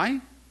know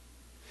why?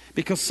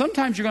 Because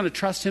sometimes you're going to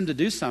trust him to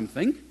do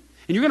something,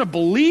 and you're going to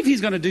believe he's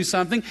going to do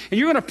something, and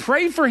you're going to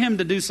pray for him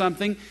to do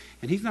something,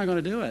 and he's not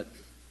going to do it.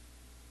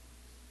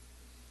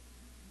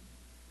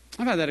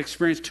 I've had that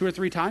experience 2 or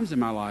 3 times in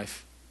my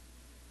life.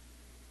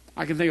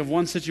 I can think of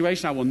one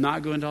situation. I will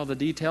not go into all the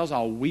details.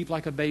 I'll weep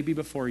like a baby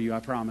before you,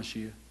 I promise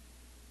you.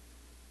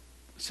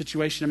 A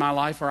situation in my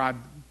life where I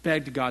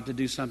begged God to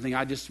do something.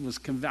 I just was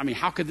convinced.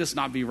 How could this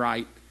not be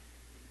right?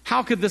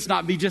 How could this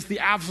not be just the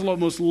absolute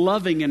most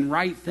loving and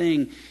right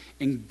thing?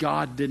 And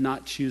God did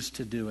not choose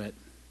to do it.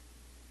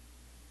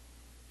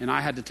 And I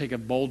had to take a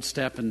bold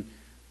step and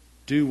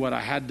do what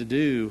I had to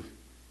do,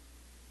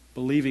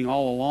 believing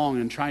all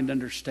along and trying to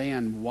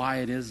understand why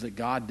it is that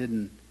God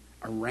didn't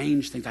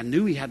arrange things. I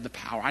knew he had the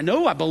power.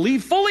 I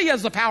believe fully he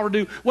has the power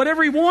to do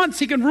whatever he wants.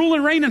 He can rule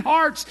and reign in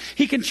hearts.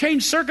 He can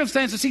change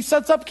circumstances. He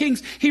sets up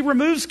kings. He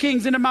removes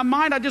kings. And in my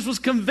mind, I just was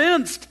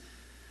convinced,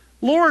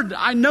 Lord,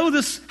 I know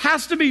this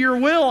has to be your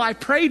will. I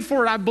prayed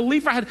for it. I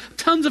believe I had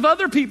tons of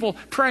other people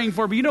praying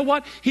for it. But you know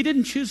what? He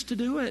didn't choose to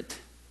do it.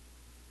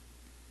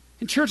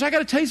 And church, I got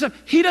to tell you something.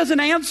 He doesn't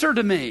answer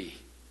to me.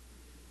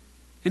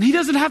 And he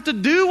doesn't have to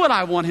do what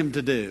I want him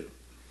to do.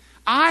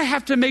 I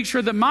have to make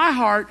sure that my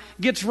heart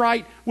gets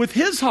right with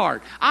his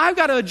heart. I've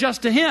got to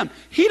adjust to him.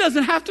 He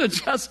doesn't have to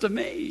adjust to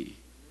me.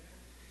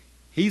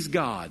 He's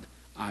God.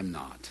 I'm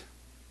not.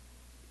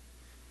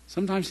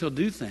 Sometimes he'll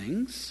do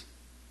things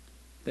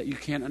that you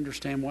can't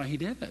understand why he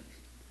did it.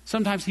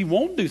 Sometimes he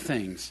won't do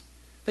things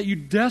that you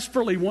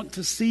desperately want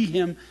to see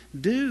him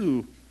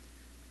do.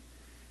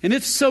 And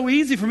it's so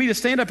easy for me to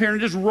stand up here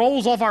and it just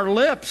rolls off our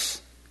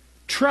lips.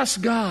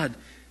 Trust God.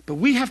 But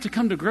we have to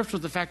come to grips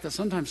with the fact that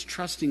sometimes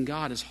trusting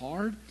God is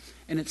hard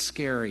and it's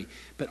scary.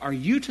 But are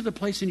you to the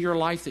place in your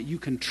life that you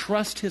can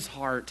trust his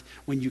heart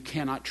when you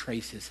cannot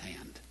trace his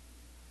hand?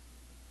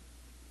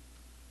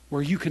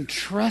 Where you can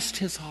trust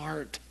his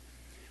heart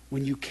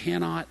when you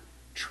cannot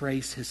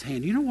trace his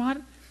hand. You know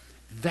what?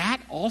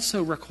 That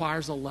also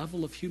requires a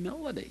level of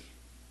humility.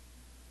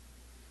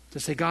 To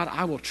say, God,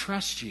 I will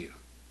trust you,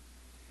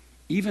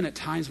 even at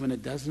times when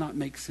it does not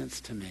make sense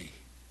to me.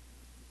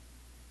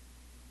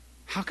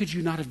 How could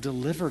you not have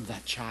delivered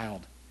that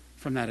child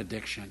from that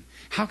addiction?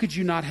 How could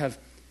you not have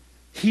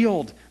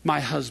healed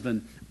my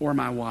husband or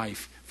my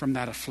wife from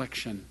that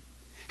affliction?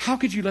 How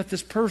could you let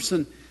this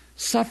person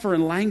suffer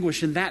and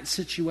languish in that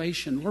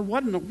situation? Lord,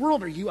 what in the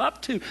world are you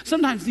up to?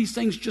 Sometimes these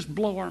things just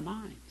blow our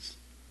minds.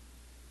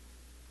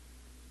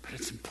 But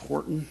it's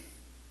important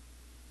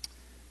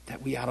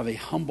that we, out of a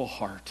humble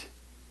heart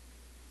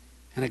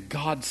and a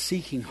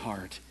God-seeking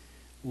heart,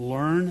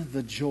 learn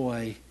the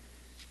joy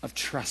of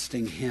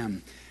trusting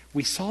him.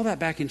 We saw that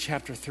back in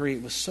chapter 3.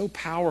 It was so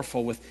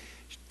powerful with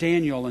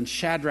Daniel and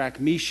Shadrach,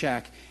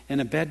 Meshach,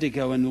 and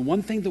Abednego. And the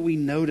one thing that we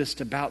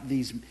noticed about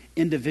these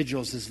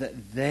individuals is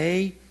that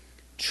they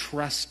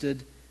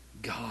trusted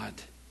God.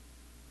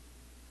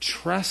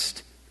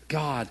 Trust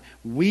God.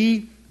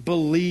 We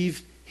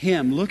believe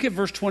him. Look at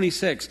verse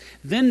 26.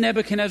 Then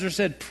Nebuchadnezzar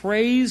said,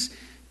 Praise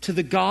to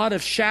the God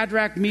of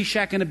Shadrach,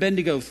 Meshach, and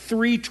Abednego.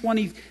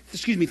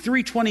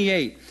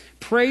 3:28.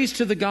 Praise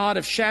to the God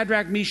of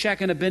Shadrach,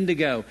 Meshach, and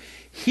Abednego.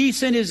 He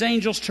sent his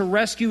angels to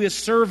rescue his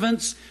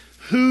servants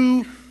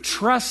who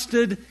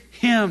trusted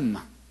him.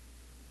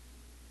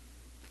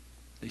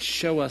 They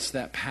show us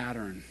that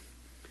pattern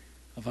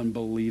of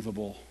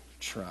unbelievable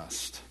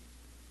trust.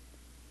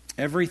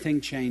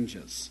 Everything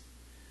changes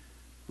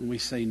when we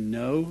say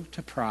no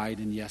to pride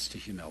and yes to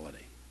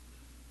humility.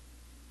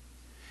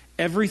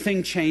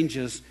 Everything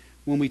changes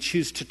when we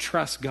choose to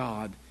trust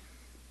God,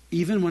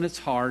 even when it's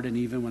hard and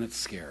even when it's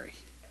scary.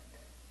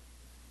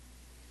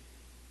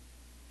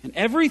 And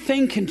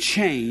everything can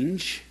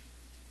change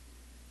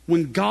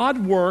when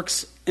God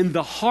works in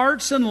the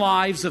hearts and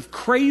lives of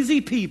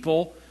crazy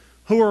people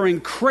who are in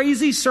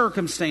crazy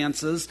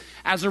circumstances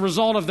as a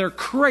result of their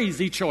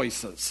crazy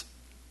choices.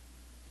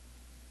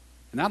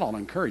 And that ought to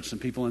encourage some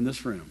people in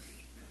this room.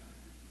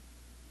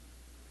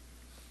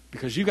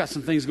 Because you've got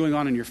some things going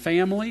on in your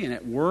family and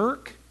at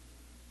work.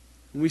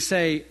 And we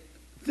say,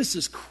 this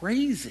is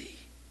crazy.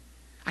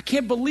 I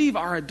can't believe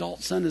our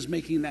adult son is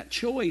making that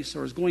choice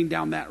or is going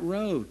down that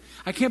road.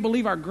 I can't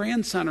believe our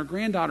grandson or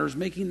granddaughter is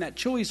making that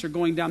choice or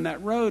going down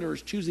that road or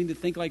is choosing to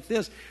think like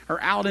this or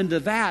out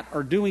into that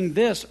or doing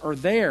this or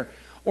there.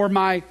 Or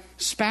my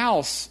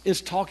spouse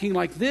is talking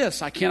like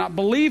this. I cannot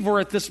believe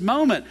we're at this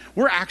moment.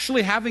 We're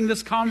actually having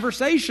this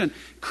conversation.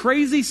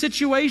 Crazy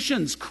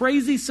situations,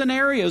 crazy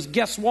scenarios.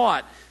 Guess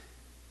what?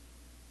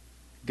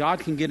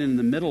 God can get in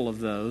the middle of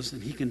those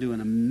and he can do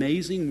an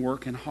amazing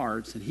work in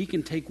hearts, and he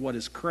can take what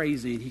is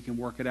crazy and he can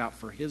work it out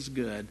for his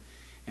good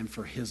and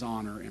for his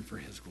honor and for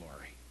his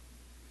glory.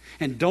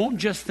 And don't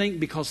just think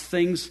because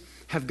things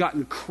have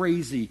gotten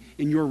crazy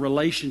in your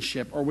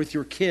relationship or with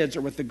your kids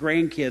or with the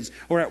grandkids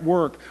or at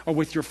work or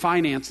with your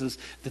finances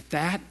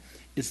that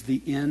is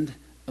the end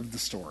of the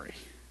story.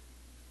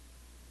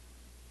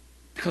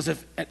 Because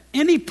if at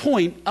any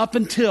point up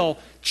until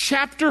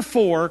chapter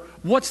 4,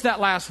 what's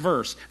that last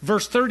verse?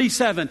 Verse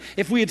 37.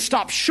 If we had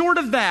stopped short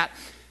of that,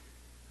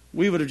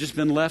 we would have just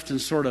been left in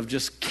sort of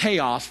just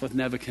chaos with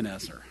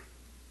Nebuchadnezzar.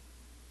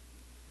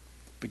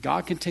 But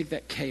God can take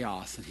that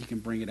chaos and he can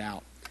bring it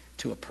out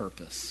to a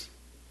purpose.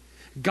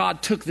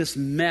 God took this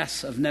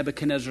mess of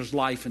Nebuchadnezzar's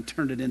life and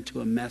turned it into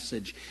a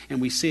message.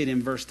 And we see it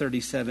in verse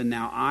 37.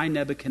 Now I,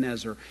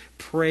 Nebuchadnezzar,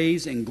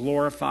 praise and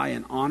glorify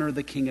and honor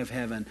the King of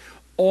heaven.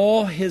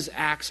 All his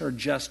acts are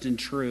just and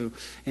true,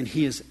 and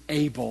he is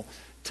able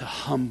to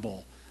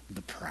humble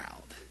the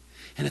proud.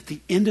 And at the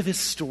end of his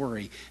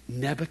story,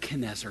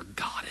 Nebuchadnezzar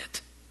got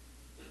it.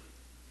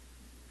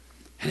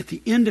 And at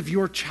the end of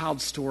your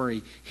child's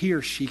story, he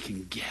or she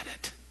can get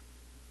it.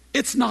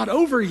 It's not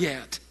over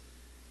yet.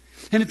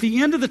 And at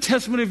the end of the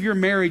testimony of your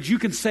marriage, you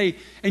can say,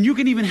 and you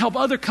can even help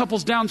other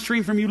couples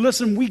downstream from you,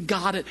 listen, we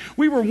got it.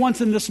 We were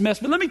once in this mess,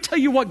 but let me tell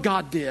you what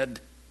God did.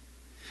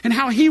 And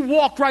how he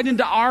walked right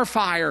into our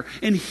fire.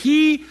 And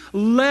he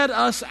led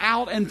us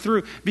out and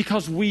through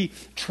because we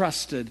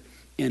trusted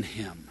in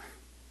him.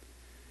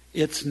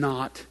 It's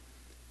not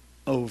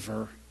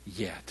over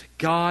yet.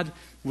 God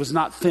was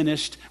not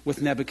finished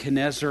with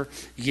Nebuchadnezzar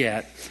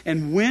yet.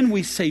 And when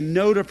we say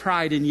no to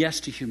pride and yes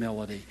to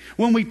humility,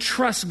 when we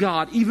trust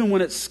God even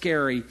when it's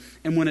scary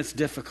and when it's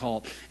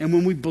difficult, and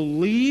when we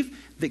believe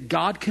that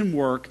God can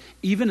work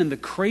even in the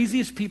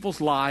craziest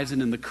people's lives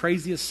and in the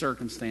craziest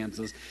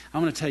circumstances,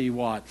 I'm going to tell you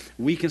what,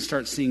 we can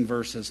start seeing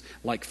verses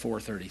like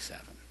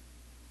 437.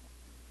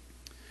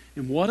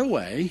 And what a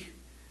way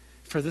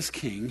for this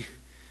king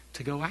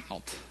to go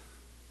out.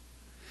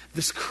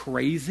 This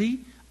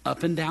crazy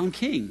up and down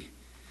king.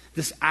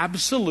 This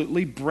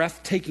absolutely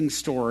breathtaking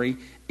story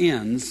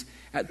ends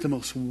at the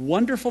most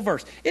wonderful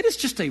verse. It is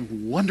just a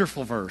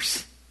wonderful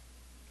verse.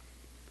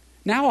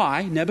 Now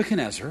I,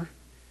 Nebuchadnezzar,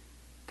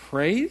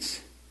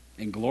 praise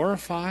and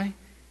glorify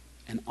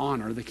and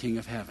honor the King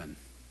of heaven.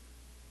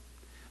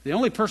 The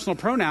only personal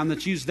pronoun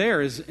that's used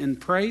there is in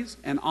praise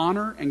and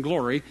honor and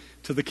glory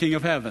to the King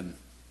of heaven.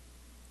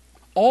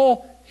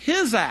 All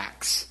his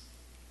acts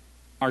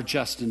are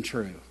just and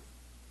true.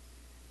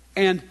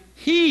 And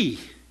he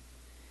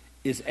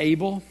is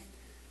able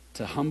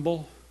to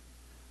humble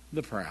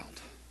the proud.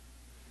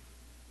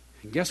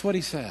 And guess what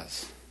he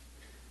says?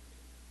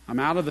 I'm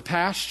out of the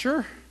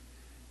pasture.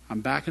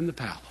 I'm back in the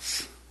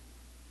palace.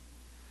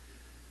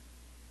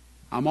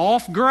 I'm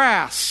off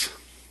grass.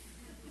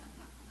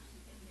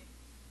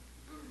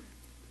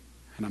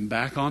 And I'm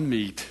back on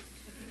meat.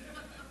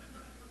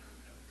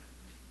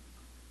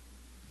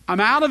 I'm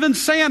out of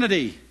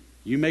insanity.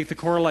 You make the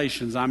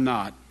correlations, I'm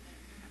not.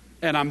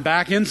 And I'm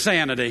back in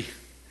sanity.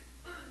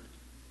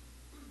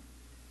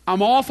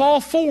 I'm off all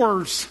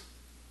fours.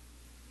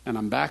 And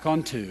I'm back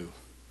on two.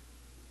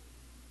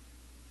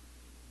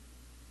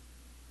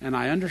 And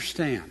I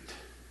understand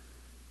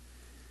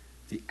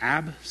the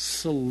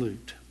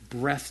absolute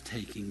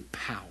breathtaking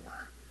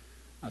power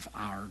of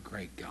our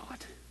great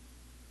God.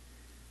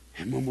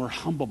 And when we're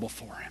humble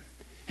before him,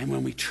 and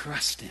when we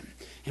trust him,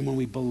 and when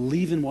we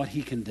believe in what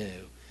he can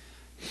do,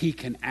 he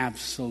can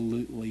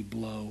absolutely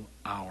blow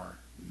our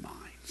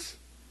minds.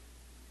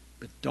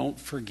 But don't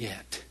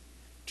forget,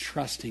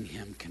 trusting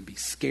him can be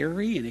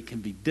scary and it can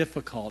be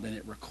difficult, and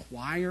it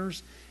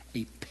requires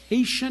a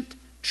patient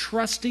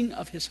trusting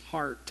of his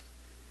heart,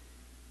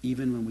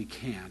 even when we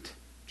can't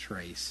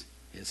trace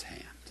his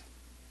hand.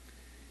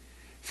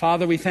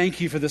 Father, we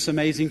thank you for this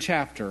amazing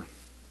chapter.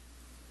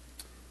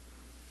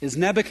 Is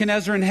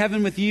Nebuchadnezzar in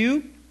heaven with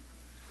you?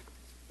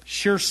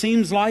 Sure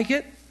seems like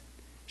it.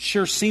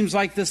 Sure seems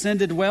like this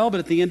ended well, but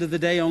at the end of the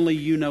day, only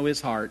you know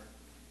his heart.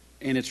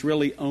 And it's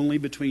really only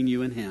between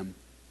you and him.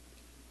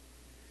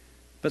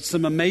 But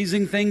some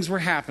amazing things were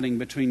happening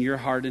between your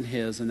heart and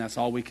his, and that's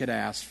all we could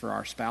ask for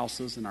our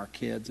spouses and our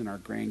kids and our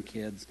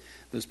grandkids,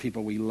 those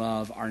people we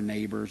love, our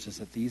neighbors, is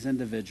that these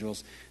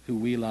individuals who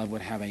we love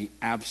would have an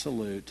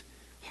absolute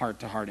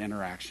heart-to-heart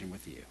interaction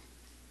with you.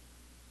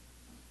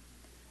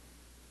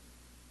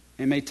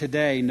 And may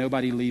today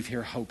nobody leave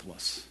here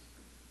hopeless.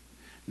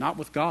 Not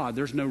with God.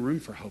 There's no room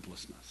for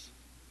hopelessness.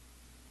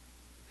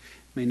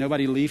 May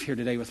nobody leave here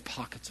today with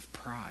pockets of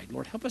pride.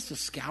 Lord, help us to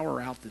scour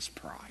out this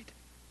pride.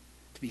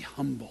 To be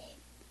humble,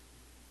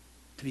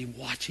 to be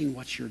watching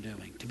what you're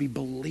doing, to be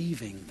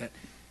believing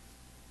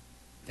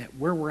that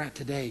where we're at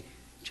today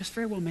just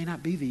very well may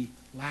not be the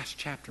last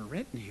chapter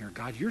written here.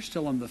 God, you're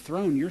still on the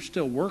throne. You're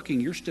still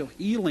working. You're still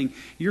healing.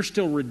 You're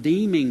still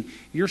redeeming.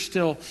 You're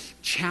still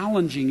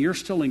challenging. You're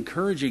still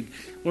encouraging.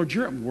 Lord,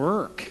 you're at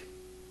work.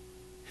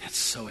 That's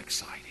so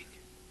exciting.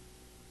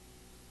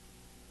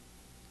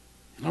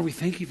 And Lord, we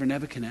thank you for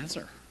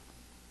Nebuchadnezzar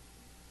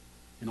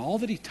and all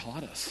that he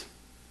taught us.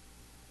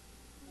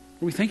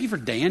 We thank you for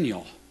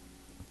Daniel,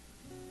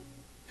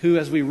 who,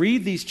 as we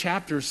read these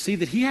chapters, see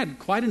that he had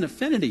quite an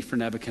affinity for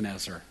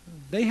Nebuchadnezzar.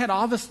 They had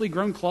obviously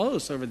grown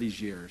close over these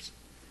years.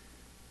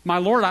 My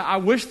Lord, I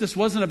wish this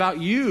wasn't about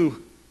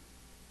you.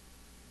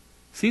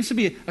 Seems to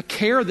be a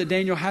care that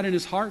Daniel had in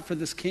his heart for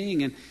this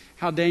king, and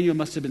how Daniel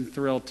must have been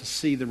thrilled to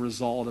see the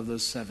result of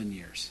those 7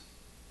 years.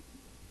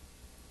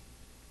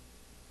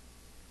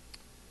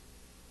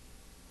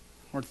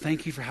 Lord,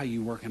 thank you for how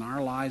you work in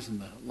our lives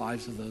and the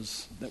lives of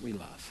those that we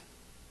love.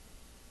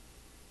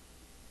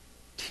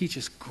 Teach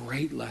us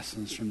great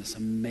lessons from this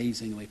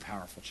amazingly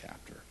powerful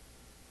chapter.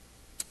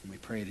 And we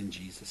pray it in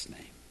Jesus' name.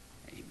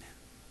 Amen.